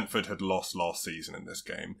Brentford had lost last season in this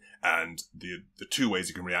game, and the two ways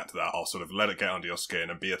you can react to that are sort of let it get under your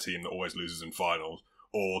skin and be a team that always loses in finals,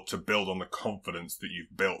 or to build on the confidence that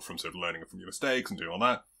you've built from sort of learning from your mistakes and doing all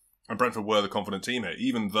that. And Brentford were the confident team here,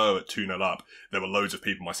 even though at 2-0 up, there were loads of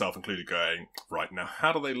people, myself included, going, right, now,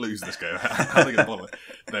 how do they lose this game? How are they going to bother?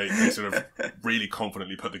 They sort of really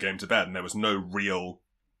confidently put the game to bed, and there was no real,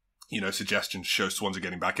 suggestion to show Swansea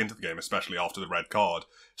getting back into the game, especially after the red card.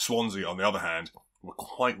 Swansea, on the other hand, were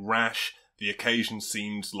quite rash. The occasion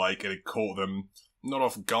seemed like it had caught them not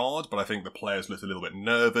off guard, but I think the players looked a little bit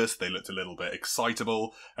nervous. They looked a little bit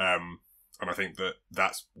excitable. And I think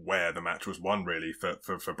that's where the match was won, really,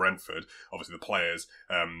 for Brentford. Obviously, the players,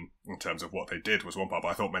 in terms of what they did, was one part, but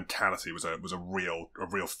I thought mentality was a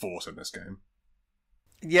real force in this game.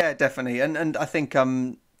 Yeah, definitely. And I think,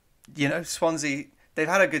 Swansea, they've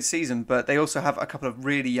had a good season, but they also have a couple of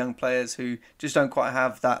really young players who just don't quite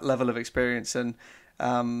have that level of experience. And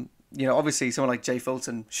obviously someone like Jay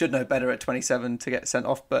Fulton should know better at 27 to get sent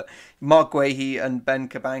off, but Mark Guehi and Ben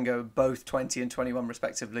Cabango, both 20 and 21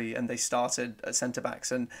 respectively, and they started at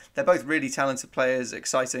centre-backs, and they're both really talented players,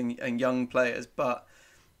 exciting and young players, but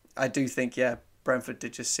I do think, Brentford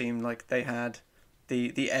did just seem like they had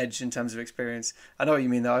the edge in terms of experience. I know what you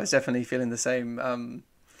mean, though. I was definitely feeling the same.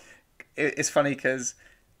 It's funny because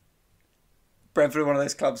Brentford are one of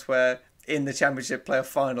those clubs where in the Championship playoff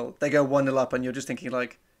final, they go 1-0 up and you're just thinking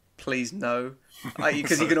like, please no.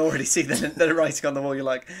 Because you can already see the writing on the wall. You're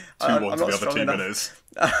like, I'm not strong enough.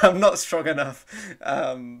 I'm not strong enough.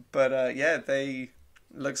 They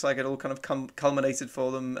looks like it all kind of culminated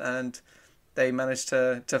for them and they managed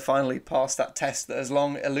to finally pass that test that has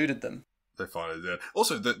long eluded them. They finally did.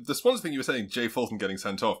 Also, the Swans thing you were saying, Jay Fulton getting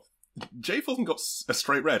sent off. Jay Fulton got a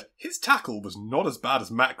straight red. His tackle was not as bad as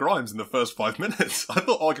Matt Grimes in the first 5 minutes. I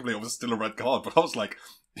thought arguably it was still a red card, but I was like,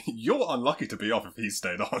 you're unlucky to be off if he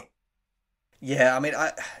stayed on. Yeah, I mean,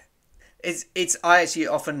 I actually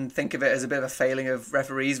often think of it as a bit of a failing of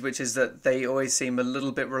referees, which is that they always seem a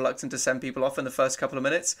little bit reluctant to send people off in the first couple of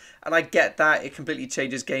minutes. And I get that, it completely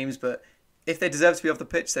changes games, but if they deserve to be off the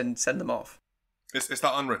pitch, then send them off. It's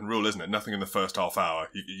that unwritten rule, isn't it? Nothing in the first half hour.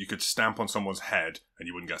 You could stamp on someone's head and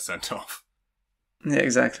you wouldn't get sent off. Yeah,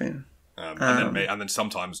 exactly. And then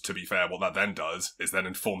sometimes, to be fair, what that then does is then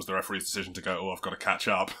informs the referee's decision to go, I've got to catch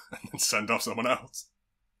up, and then send off someone else.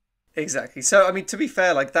 Exactly. So, I mean, to be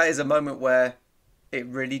fair, like that is a moment where it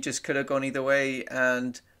really just could have gone either way,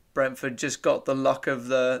 and Brentford just got the luck of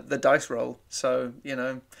the dice roll. So,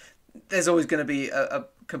 there's always going to be a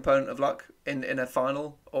component of luck in a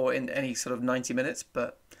final or in any sort of 90 minutes.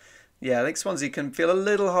 But yeah, I think Swansea can feel a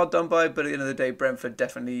little hard done by, but at the end of the day, Brentford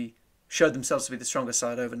definitely showed themselves to be the stronger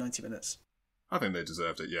side over 90 minutes. I think they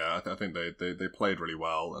deserved it, yeah. I think they played really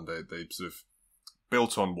well and they sort of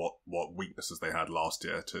built on what weaknesses they had last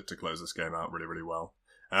year to close this game out really, really well.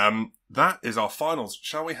 That is our finals.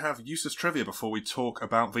 Shall we have Eustace Trivia before we talk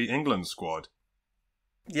about the England squad?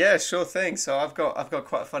 Yeah, sure thing. So I've got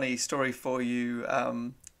quite a funny story for you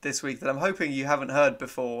this week that I'm hoping you haven't heard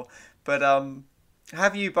before. But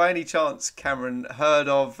have you, by any chance, Cameron, heard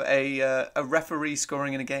of a referee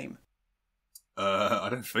scoring in a game? I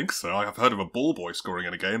don't think so. I've heard of a ball boy scoring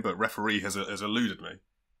in a game, but referee has eluded me.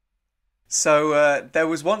 So there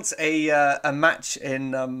was once a match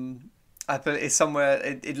in it's somewhere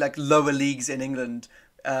in like lower leagues in England,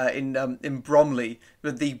 in Bromley,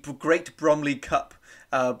 with the Great Bromley Cup.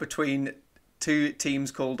 Between two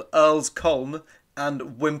teams called Earl's Colne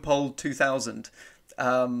and Wimpole 2000.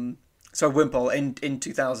 Wimpole in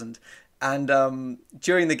 2000. And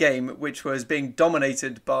during the game, which was being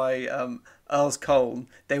dominated by Earl's Colne,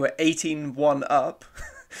 they were 18-1 up.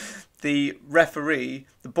 The referee,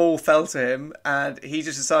 the ball fell to him, and he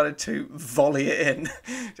just decided to volley it in,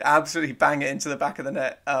 absolutely bang it into the back of the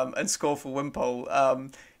net and score for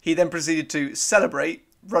Wimpole. He then proceeded to celebrate,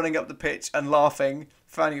 running up the pitch and laughing,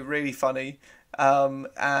 finding it really funny,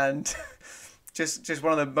 and just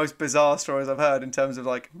one of the most bizarre stories I've heard in terms of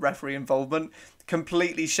like referee involvement.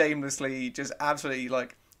 Completely shamelessly, just absolutely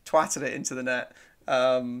like twatted it into the net.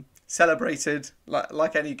 Celebrated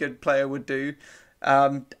like any good player would do.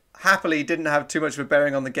 Happily didn't have too much of a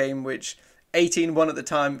bearing on the game, which 18-1 at the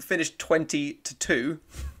time finished 20-2.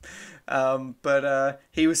 But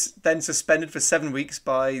he was then suspended for 7 weeks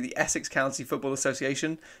by the Essex County Football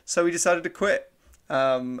Association, so he decided to quit,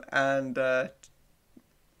 and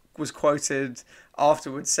was quoted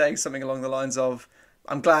afterwards saying something along the lines of,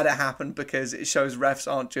 "I'm glad it happened because it shows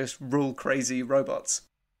refs aren't just rule-crazy robots."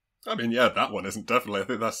 I mean, yeah, that one isn't definitely. I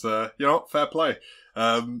think that's, fair play.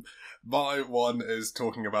 My one is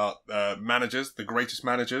talking about managers, the greatest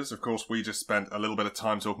managers. Of course, we just spent a little bit of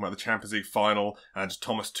time talking about the Champions League final and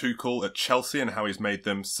Thomas Tuchel at Chelsea and how he's made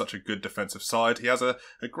them such a good defensive side. He has a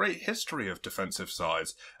great history of defensive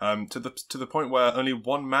sides, to the point where only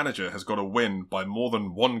one manager has got a win by more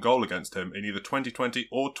than one goal against him in either 2020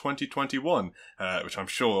 or 2021, which I'm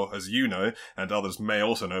sure, as you know, and others may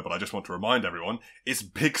also know, but I just want to remind everyone, is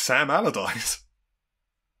Big Sam Allardyce.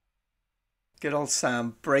 Good old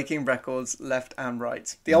Sam, breaking records left and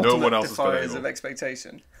right. The ultimate defiers of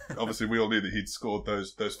expectation. Obviously, we all knew that he'd scored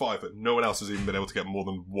those 5, but no one else has even been able to get more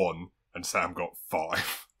than 1, and Sam got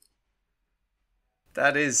 5.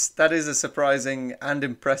 That is a surprising and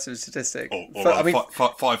impressive statistic.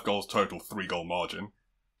 5 goals total, 3 goal margin.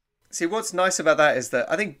 See, what's nice about that is that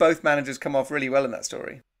I think both managers come off really well in that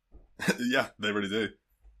story. Yeah, they really do.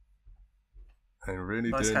 They really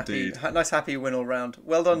do indeed. Nice happy win all round.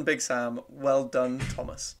 Well done, Big Sam. Well done,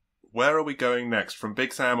 Thomas. Where are we going next? From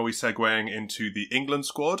Big Sam, are we segueing into the England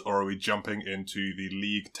squad, or are we jumping into the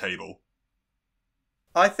league table?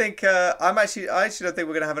 I think I actually don't think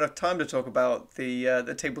we're going to have enough time to talk about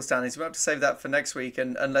the table standings. We'll have to save that for next week,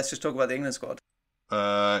 and let's just talk about the England squad.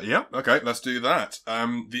 Yeah, okay, let's do that.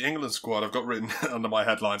 The England squad, I've got written under my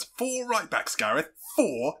headlines, 4 right backs, Gareth.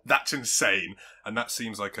 4? That's insane. And that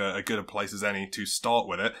seems like a good a place as any to start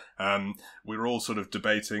with it. We were all sort of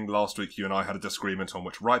debating. Last week, you and I had a disagreement on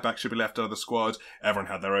which right back should be left out of the squad.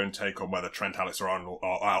 Everyone had their own take on whether Trent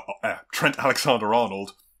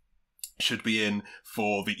Alexander-Arnold should be in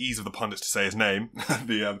for the ease of the pundits to say his name,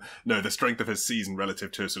 the strength of his season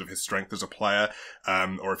relative to sort of his strength as a player,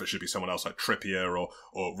 or if it should be someone else like Trippier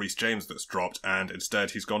or Reece James that's dropped, and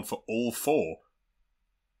instead he's gone for all 4.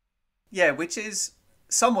 Yeah, which is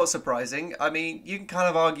somewhat surprising. I mean, you can kind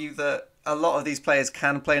of argue that a lot of these players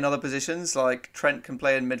can play in other positions, like Trent can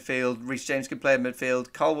play in midfield, Reece James can play in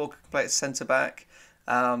midfield, Kyle Walker can play at centre back,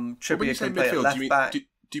 Trippier can play at left back. Do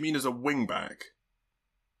you mean as a wing back?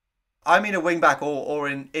 I mean a wing back or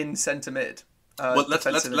in centre mid. Well,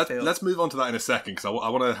 let's move on to that in a second because I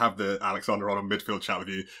want to have the Alexander-Arnold midfield chat with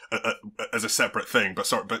you as a separate thing.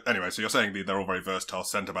 But anyway, so you're saying they're all very versatile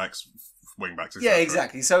centre backs, wing backs. Yeah,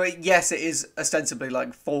 exactly. So yes, it is ostensibly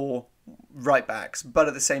like 4 right backs, but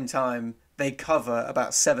at the same time they cover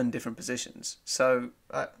about 7 different positions. So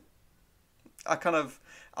I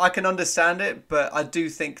can understand it, but I do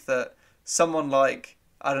think that someone like,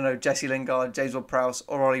 I don't know, Jesse Lingard, James Ward-Prowse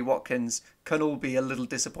or Ollie Watkins can all be a little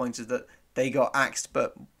disappointed that they got axed,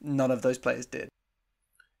 but none of those players did.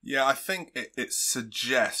 Yeah, I think it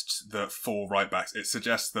suggests that 4 right backs, it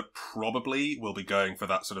suggests that probably we'll be going for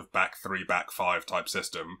that sort of back 3, back 5 type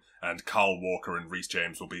system, and Kyle Walker and Reece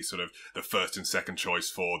James will be sort of the first and second choice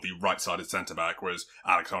for the right-sided centre-back, whereas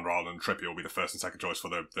Alexander-Arnold and Trippier will be the first and second choice for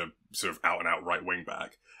the sort of out-and-out right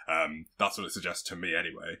wing-back. That's what it suggests to me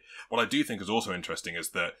anyway. What I do think is also interesting is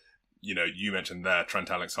that, you know, you mentioned there Trent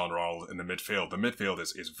Alexander-Arnold in the midfield. The midfield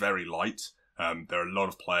is very light. There are a lot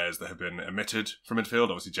of players that have been omitted from midfield.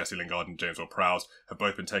 Obviously, Jesse Lingard and James Ward-Prowse have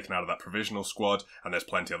both been taken out of that provisional squad, and there's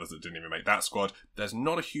plenty others that didn't even make that squad. There's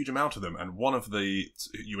not a huge amount of them, and one of the,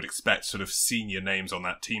 you would expect, sort of senior names on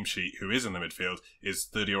that team sheet who is in the midfield is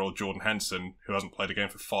 30-year-old Jordan Henderson, who hasn't played a game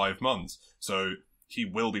for 5 months. So he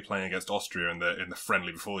will be playing against Austria in the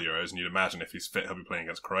friendly before the Euros, and you'd imagine if he's fit, he'll be playing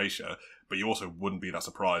against Croatia. But you also wouldn't be that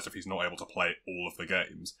surprised if he's not able to play all of the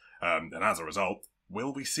games. And as a result,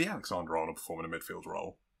 will we see Alexander-Arnold perform in a midfield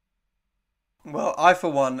role? Well, I for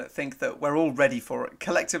one think that we're all ready for it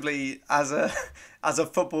collectively as a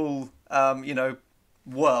football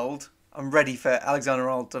world. I'm ready for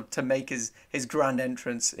Alexander-Arnold to make his grand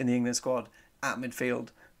entrance in the England squad at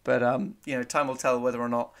midfield. But time will tell whether or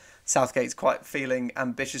not Southgate's quite feeling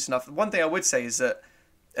ambitious enough. One thing I would say is that,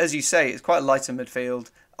 as you say, it's quite light in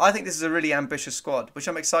midfield. I think this is a really ambitious squad, which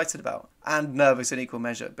I'm excited about, and nervous in equal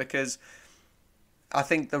measure, because I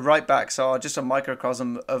think the right backs are just a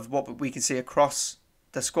microcosm of what we can see across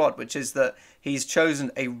the squad, which is that he's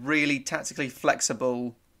chosen a really tactically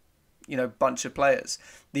flexible, bunch of players.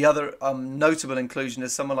 The other notable inclusion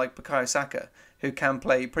is someone like Bukayo Saka, who can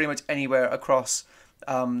play pretty much anywhere across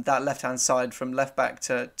that left-hand side from left back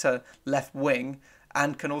to left wing,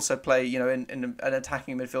 and can also play, in an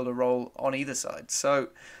attacking midfielder role on either side. So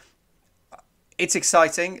it's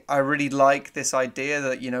exciting. I really like this idea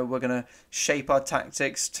that, we're going to shape our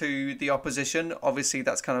tactics to the opposition. Obviously,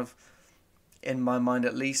 that's kind of, in my mind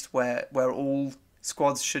at least, where all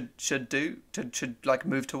squads should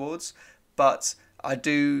move towards. But I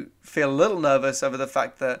do feel a little nervous over the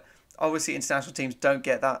fact that obviously international teams don't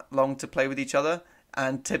get that long to play with each other.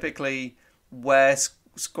 And typically where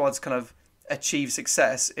squads kind of achieve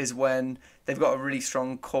success is when they've got a really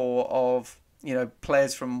strong core of,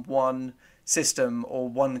 players from one system or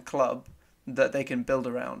one club that they can build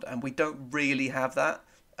around. And we don't really have that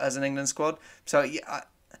as an England squad. So yeah,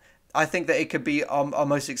 I think that it could be our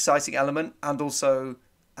most exciting element and also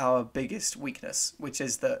our biggest weakness, which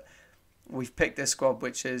is that we've picked this squad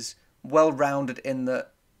which is well-rounded in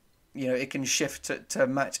that, it can shift to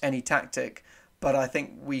match any tactic. But I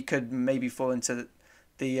think we could maybe fall into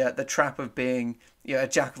the trap of being a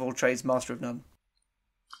jack of all trades, master of none.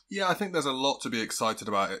 Yeah, I think there's a lot to be excited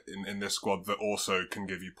about in this squad that also can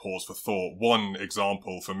give you pause for thought. One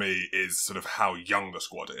example for me is sort of how young the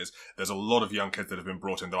squad is. There's a lot of young kids that have been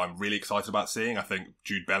brought in that I'm really excited about seeing. I think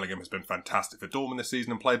Jude Bellingham has been fantastic for Dortmund this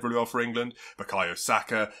season and played really well for England. Bukayo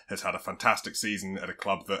Saka has had a fantastic season at a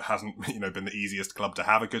club that hasn't, been the easiest club to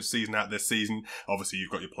have a good season at this season. Obviously,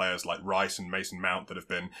 you've got your players like Rice and Mason Mount that have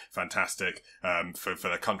been fantastic for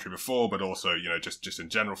their country before, but also, just in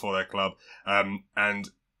general for their club. And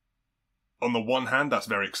on the one hand, that's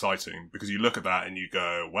very exciting because you look at that and you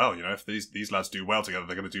go, well, if these lads do well together,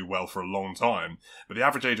 they're going to do well for a long time. But the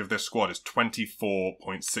average age of this squad is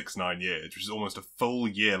 24.69 years, which is almost a full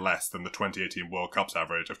year less than the 2018 World Cup's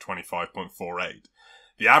average of 25.48.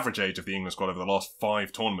 The average age of the England squad over the last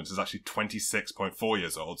 5 tournaments is actually 26.4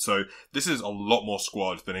 years old. So this is a lot more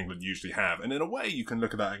squad than England usually have. And in a way, you can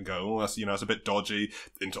look at that and go, oh, that's a bit dodgy.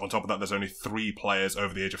 On top of that, there's only 3 players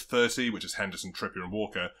over the age of 30, which is Henderson, Trippier and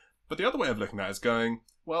Walker. But the other way of looking at it is going,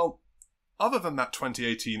 well, other than that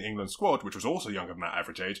 2018 England squad, which was also younger than that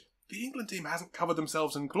average age, the England team hasn't covered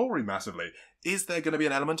themselves in glory massively. Is there going to be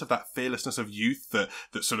an element of that fearlessness of youth that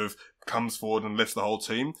sort of comes forward and lifts the whole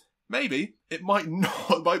team? Maybe. It might not,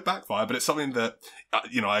 it might backfire, but it's something that,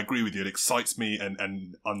 I agree with you, it excites me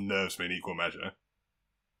and unnerves me in equal measure.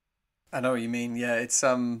 I know what you mean, yeah. It's,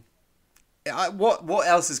 what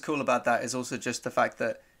else is cool about that is also just the fact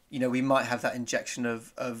that, we might have that injection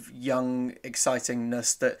of young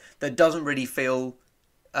excitingness that doesn't really feel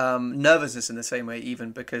nervousness in the same way,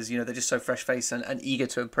 even because, they're just so fresh-faced and eager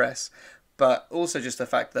to impress. But also just the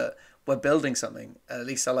fact that we're building something, at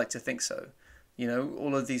least I like to think so.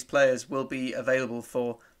 All of these players will be available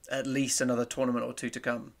for at least another tournament or 2 to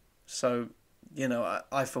come. So,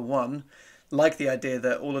 I for one, like the idea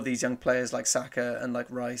that all of these young players like Saka and like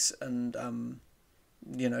Rice and,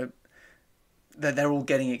 that they're all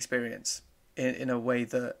getting experience in a way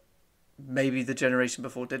that maybe the generation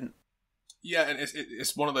before didn't. Yeah, and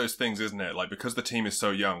it's one of those things, isn't it? Like, because the team is so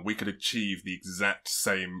young, we could achieve the exact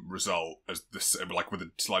same result as this, like with a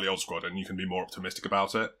slightly old squad, and you can be more optimistic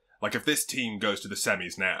about it. Like, if this team goes to the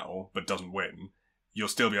semis now, but doesn't win, you'll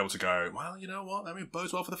still be able to go, well, you know what, that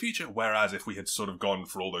bodes well for the future. Whereas if we had sort of gone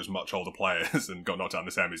for all those much older players and got knocked out in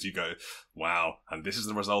the semis, you go, wow, and this is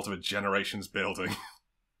the result of a generation's building.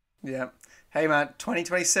 Yeah. Hey, man,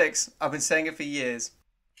 2026, I've been saying it for years.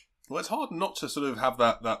 Well, it's hard not to sort of have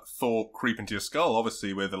that thought creep into your skull,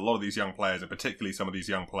 obviously, with a lot of these young players, and particularly some of these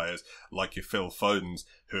young players like your Phil Fodens,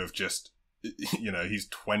 who have just... he's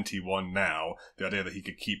 21 now. The idea that he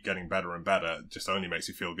could keep getting better and better just only makes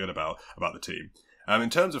you feel good about the team. In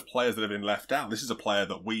terms of players that have been left out, this is a player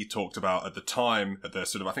that we talked about at the time, at the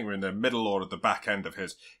sort of, I think we're in the middle or at the back end of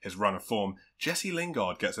his run of form. Jesse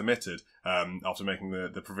Lingard gets omitted after making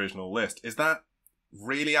the provisional list. Is that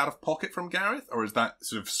really out of pocket from Gareth, or is that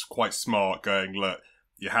sort of quite smart going, look,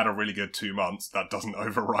 you had a really good 2 months, that doesn't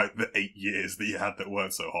overwrite the 8 years that you had that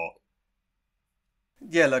weren't so hot?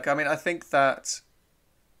 Yeah, look, I mean, I think that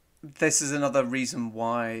this is another reason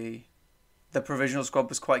why the provisional squad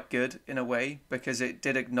was quite good in a way, because it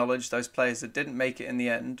did acknowledge those players that didn't make it in the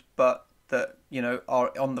end, but that,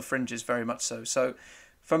 are on the fringes very much so. So,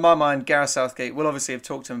 from my mind, Gareth Southgate will obviously have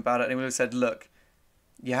talked to him about it, and he will have said, look,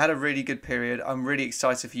 you had a really good period. I'm really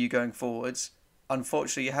excited for you going forwards.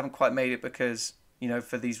 Unfortunately, you haven't quite made it because...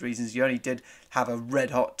 for these reasons, you only did have a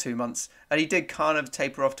red-hot 2 months. And he did kind of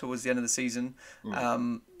taper off towards the end of the season.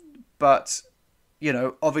 But,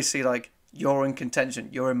 obviously, like, you're in contention.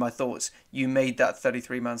 You're in my thoughts. You made that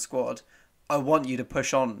 33-man squad. I want you to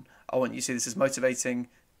push on. I want you to see this as motivating.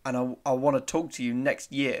 And I want to talk to you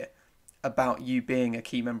next year about you being a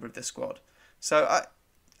key member of this squad. So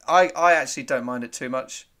I actually don't mind it too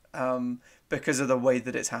much because of the way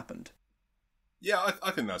that it's happened. Yeah, I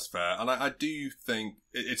think that's fair. And I do think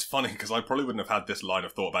it's funny because I probably wouldn't have had this line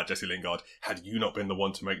of thought about Jesse Lingard had you not been the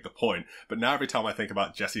one to make the point. But now every time I think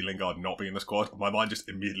about Jesse Lingard not being in the squad, my mind just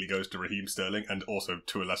immediately goes to Raheem Sterling and also,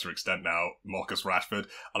 to a lesser extent now, Marcus Rashford.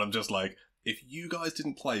 And I'm just like, if you guys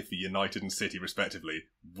didn't play for United and City respectively,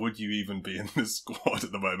 would you even be in the squad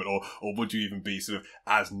at the moment? Or would you even be sort of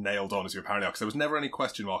as nailed on as you apparently are? Because there was never any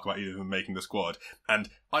question mark about either of them making the squad. And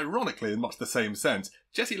ironically, in much the same sense,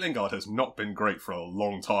 Jesse Lingard has not been great for a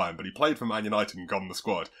long time, but he played for Man United and got in the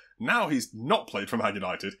squad. Now he's not played for Man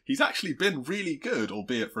United. He's actually been really good,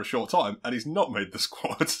 albeit for a short time, and he's not made the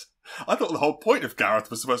squad. I thought the whole point of Gareth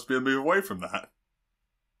was supposed to be a move away from that.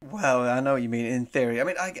 Well, I know what you mean in theory. I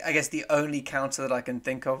mean, I guess the only counter that I can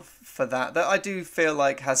think of for that I do feel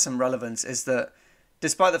like has some relevance, is that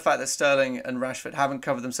despite the fact that Sterling and Rashford haven't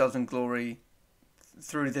covered themselves in glory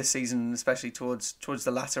through this season, especially towards the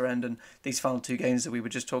latter end and these final 2 games that we were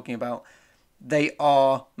just talking about, they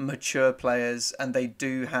are mature players and they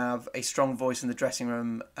do have a strong voice in the dressing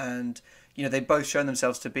room, and they've both shown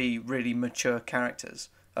themselves to be really mature characters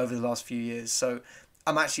over the last few years. So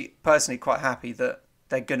I'm actually personally quite happy that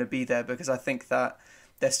they're going to be there, because I think that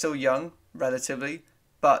they're still young relatively,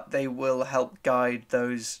 but they will help guide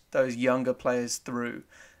those younger players through.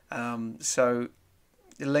 So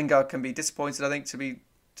Lingard can be disappointed, I think, to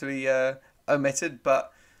be omitted,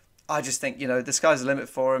 but I just think the sky's the limit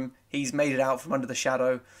for him. He's made it out from under the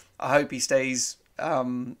shadow. I hope he stays,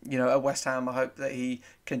 at West Ham. I hope that he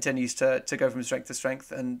continues to go from strength to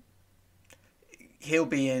strength, and he'll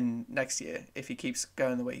be in next year if he keeps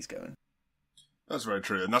going the way he's going. That's very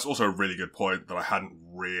true, and that's also a really good point that I hadn't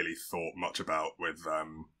really thought much about with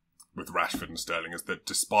Rashford and Sterling, is that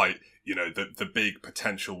despite, the big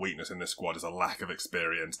potential weakness in this squad is a lack of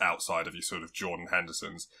experience outside of your sort of Jordan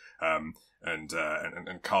Hendersons and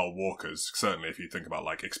Carl Walkers. Certainly, if you think about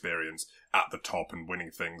like experience at the top and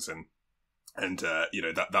winning things and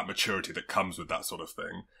that maturity that comes with that sort of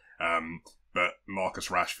thing. But Marcus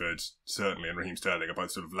Rashford, certainly, and Raheem Sterling are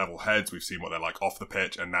both sort of level heads. We've seen what they're like off the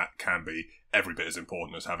pitch, and that can be every bit as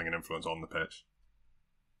important as having an influence on the pitch.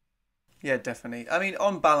 Yeah, definitely. I mean,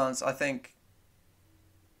 on balance, I think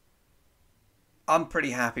I'm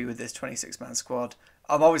pretty happy with this 26-man squad.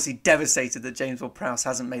 I'm obviously devastated that James Ward-Prowse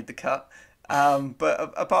hasn't made the cut.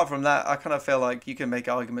 But apart from that, I kind of feel like you can make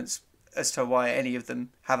arguments as to why any of them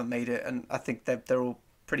haven't made it, and I think they're all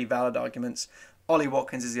pretty valid arguments. Ollie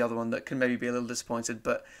Watkins is the other one that can maybe be a little disappointed,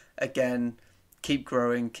 but again, keep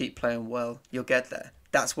growing, keep playing well, you'll get there.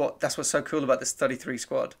 That's what's so cool about this 33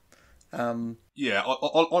 squad.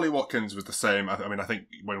 Ollie Watkins was the same. I mean, I think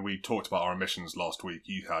when we talked about our omissions last week,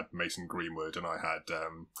 you had Mason Greenwood and I had,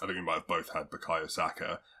 I think we might have both had Bukayo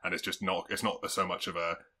Saka, and it's not so much of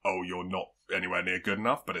a, oh, you're not anywhere near good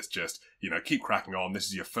enough, but it's just, keep cracking on. This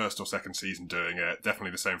is your first or second season doing it.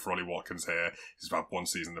 Definitely the same for Ollie Watkins here. He's about one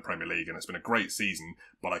season in the Premier League and it's been a great season,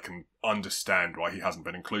 but I can understand why he hasn't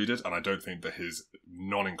been included, and I don't think that his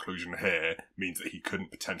non-inclusion here means that he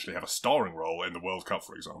couldn't potentially have a starring role in the World Cup,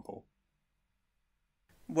 for example.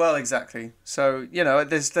 Well, exactly. So,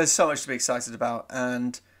 there's so much to be excited about,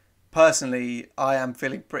 and personally, I am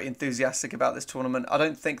feeling pretty enthusiastic about this tournament. I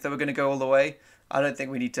don't think that we're going to go all the way. I don't think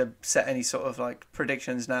we need to set any sort of like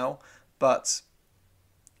predictions now, but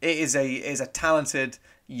it is a talented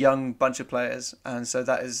young bunch of players, and so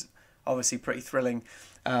that is obviously pretty thrilling.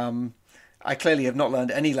 I clearly have not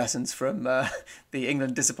learned any lessons from the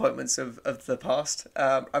England disappointments of the past.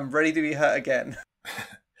 I'm ready to be hurt again.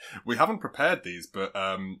 We haven't prepared these, but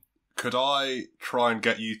could I try and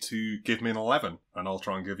get you to give me an 11, and I'll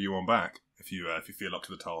try and give you one back if you feel up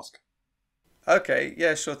to the task. Okay,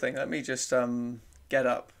 yeah, sure thing. Let me just get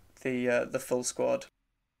up the full squad.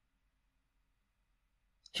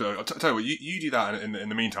 So I'll tell you what, you do that, and in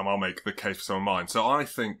the meantime, I'll make the case for some of mine. So I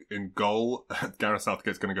think in goal, Gareth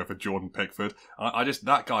Southgate's going to go for Jordan Pickford.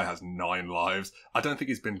 That guy has 9 lives. I don't think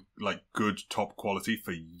he's been like good top quality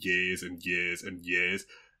for years and years and years.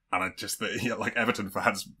 And I just think, like Everton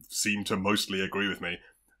fans seem to mostly agree with me.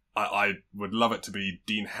 I would love it to be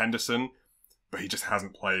Dean Henderson, but he just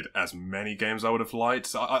hasn't played as many games I would have liked.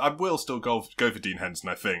 So I will still go for Dean Henderson,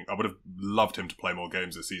 I think. I would have loved him to play more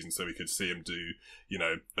games this season so we could see him do,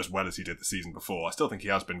 as well as he did the season before. I still think he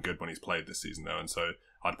has been good when he's played this season, though, and so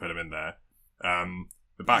I'd put him in there.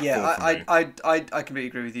 The back four for me. I completely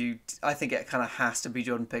agree with you. I think it kind of has to be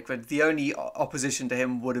Jordan Pickford. The only opposition to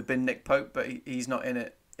him would have been Nick Pope, but he's not in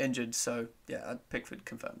it, injured, so yeah, Pickford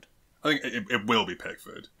confirmed. I think it will be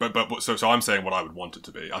Pickford, but so I'm saying what I would want it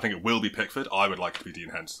to be. I think it will be Pickford. I would like it to be Dean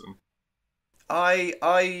Henderson.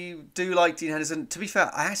 I do like Dean Henderson. To be fair,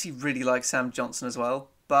 I actually really like Sam Johnson as well.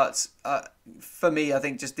 But for me, I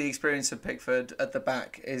think just the experience of Pickford at the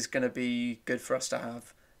back is going to be good for us to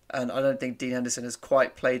have. And I don't think Dean Henderson has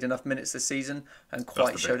quite played enough minutes this season and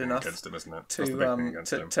quite showed enough him, isn't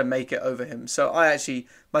it? to make it over him. So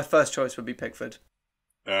my first choice would be Pickford.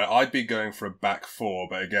 I'd be going for a back four,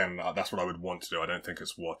 but again, that's what I would want to do. I don't think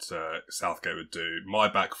it's what Southgate would do. My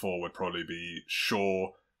back four would probably be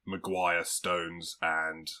Shaw, Maguire, Stones,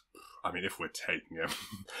 and I mean, if we're taking him,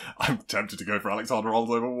 I'm tempted to go for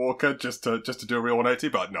Alexander-Arnold over Walker just to do a real 180.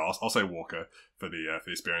 But no, I'll say Walker for the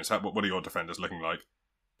experience. What are your defenders looking like?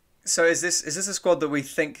 So is this a squad that we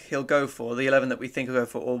think he'll go for, the 11 that we think he'll go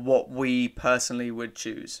for, or what we personally would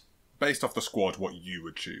choose? Based off the squad, what you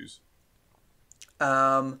would choose?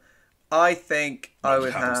 I think I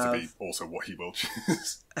would have... happens to be also what he will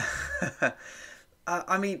choose.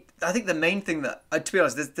 I mean, I think the main thing that, to be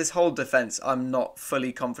honest, this whole defence I'm not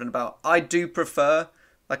fully confident about. I do prefer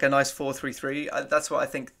like a nice 4-3-3. That's what I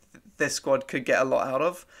think this squad could get a lot out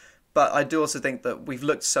of. But I do also think that we've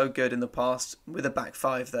looked so good in the past with a back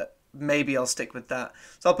five that maybe I'll stick with that.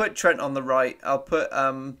 So I'll put Trent on the right. I'll put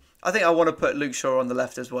I think I want to put Luke Shaw on the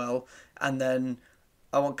left as well. And then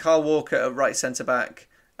I want Kyle Walker at right centre back.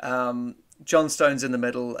 John Stones in the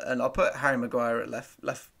middle, and I'll put Harry Maguire at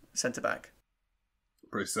left centre back.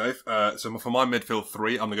 Pretty safe. So for my midfield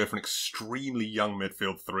three, I'm going to go for an extremely young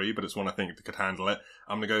midfield three, but it's one I think that could handle it.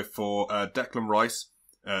 I'm going to go for Declan Rice,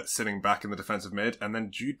 sitting back in the defensive mid, and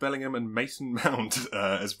then Jude Bellingham and Mason Mount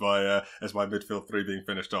as my midfield three being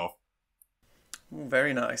finished off. Ooh,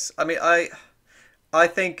 very nice. I mean, I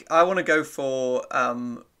think I want to go for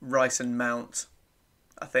Rice and Mount.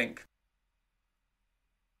 I think.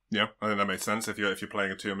 Yeah, I think that makes sense if you're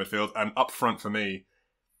playing a two in midfield. And up front for me,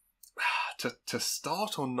 to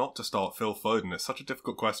start or not to start Phil Foden is such a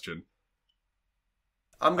difficult question.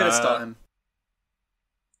 I'm going to start him.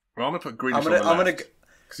 Well, I'm going to put Grealish on the left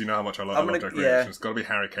because you know how much I love Jack Grealish. Yeah. It's got to be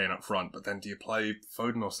Harry Kane up front. But then do you play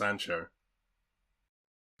Foden or Sancho?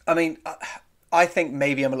 I mean, I think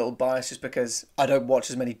maybe I'm a little biased just because I don't watch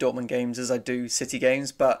as many Dortmund games as I do City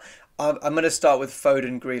games. But I'm going to start with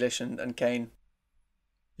Foden, Grealish and Kane.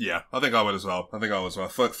 Yeah, I think I would as well.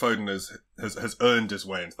 Foden has earned his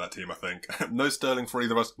way into that team, I think. No Sterling for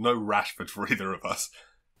either of us, no Rashford for either of us.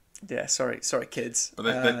 Yeah, sorry kids. But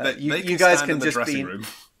they you guys can just be room.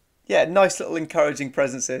 Yeah, nice little encouraging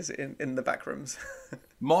presences in the back rooms.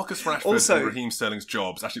 Marcus Rashford and Raheem Sterling's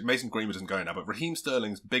jobs, actually Mason Greenwood isn't going now, but Raheem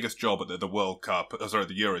Sterling's biggest job at the World Cup, the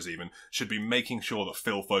Euros even, should be making sure that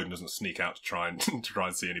Phil Foden doesn't sneak out to try and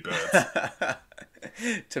see any birds.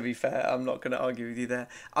 To be fair, I'm not going to argue with you there.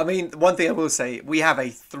 I mean, one thing I will say, we have a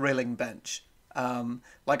thrilling bench.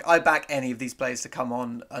 I back any of these players to come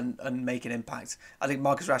on and make an impact. I think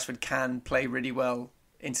Marcus Rashford can play really well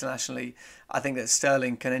internationally. I think that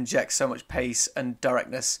Sterling can inject so much pace and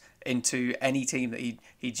directness into any team that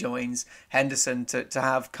he joins. Henderson to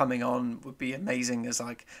have coming on would be amazing as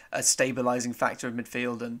like a stabilising factor of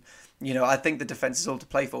midfield. And, I think the defence is all to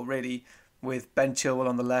play for, really, with Ben Chilwell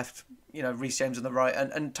on the left, Reece James on the right,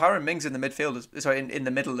 and Tyrone Mings in the midfield, in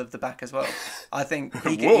the middle of the back as well. I think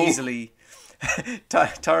he can easily...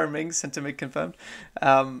 Tyrone Mings, centre mid confirmed.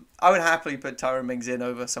 I would happily put Tyrone Mings in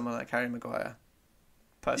over someone like Harry Maguire.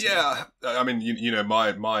 Personally. Yeah, I mean,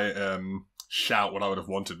 my shout, what I would have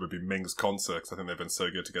wanted would be Mings Konsa, because I think they've been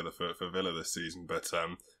so good together for Villa this season, but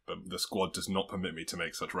the squad does not permit me to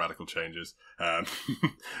make such radical changes. But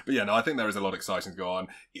yeah, no, I think there is a lot exciting to go on,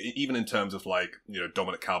 even in terms of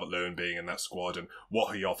Dominic Calvert-Lewin being in that squad and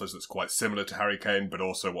what he offers that's quite similar to Harry Kane, but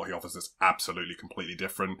also what he offers that's absolutely completely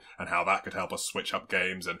different, and how that could help us switch up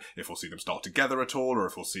games, and if we'll see them start together at all, or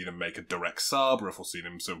if we'll see them make a direct sub, or if we'll see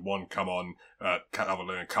them Calvert-Lewin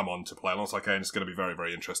come on to play alongside Kane. It's going to be very,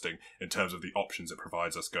 very interesting in terms of the options it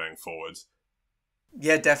provides us going forwards.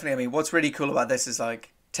 Yeah, definitely. I mean, what's really cool about this is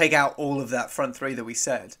take out all of that front three that we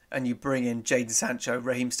said, and you bring in Jadon Sancho,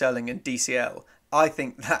 Raheem Sterling, and DCL. I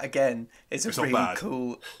think that again is a really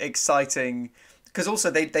cool, exciting. Because also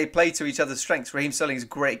they play to each other's strengths. Raheem Sterling is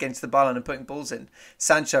great against the byline and putting balls in.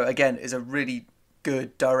 Sancho again is a really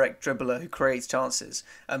good direct dribbler who creates chances.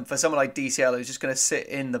 And for someone like DCL who's just going to sit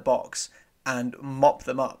in the box and mop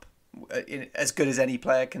them up, as good as any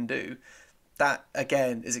player can do. That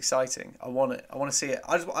again is exciting. I want it. I want to see it.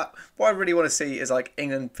 What I really want to see is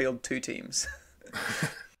England field two teams.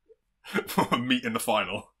 Meet in the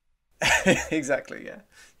final. Exactly. Yeah.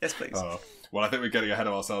 Yes, please. Well, I think we're getting ahead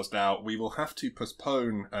of ourselves now. We will have to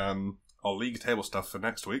postpone our league table stuff for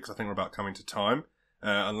next week, because I think we're about coming to time.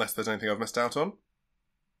 Unless there's anything I've missed out on.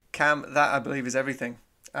 Cam, that I believe is everything.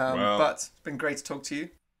 But it's been great to talk to you.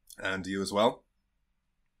 And you as well.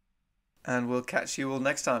 And we'll catch you all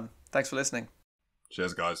next time. Thanks for listening.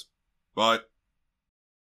 Cheers, guys. Bye.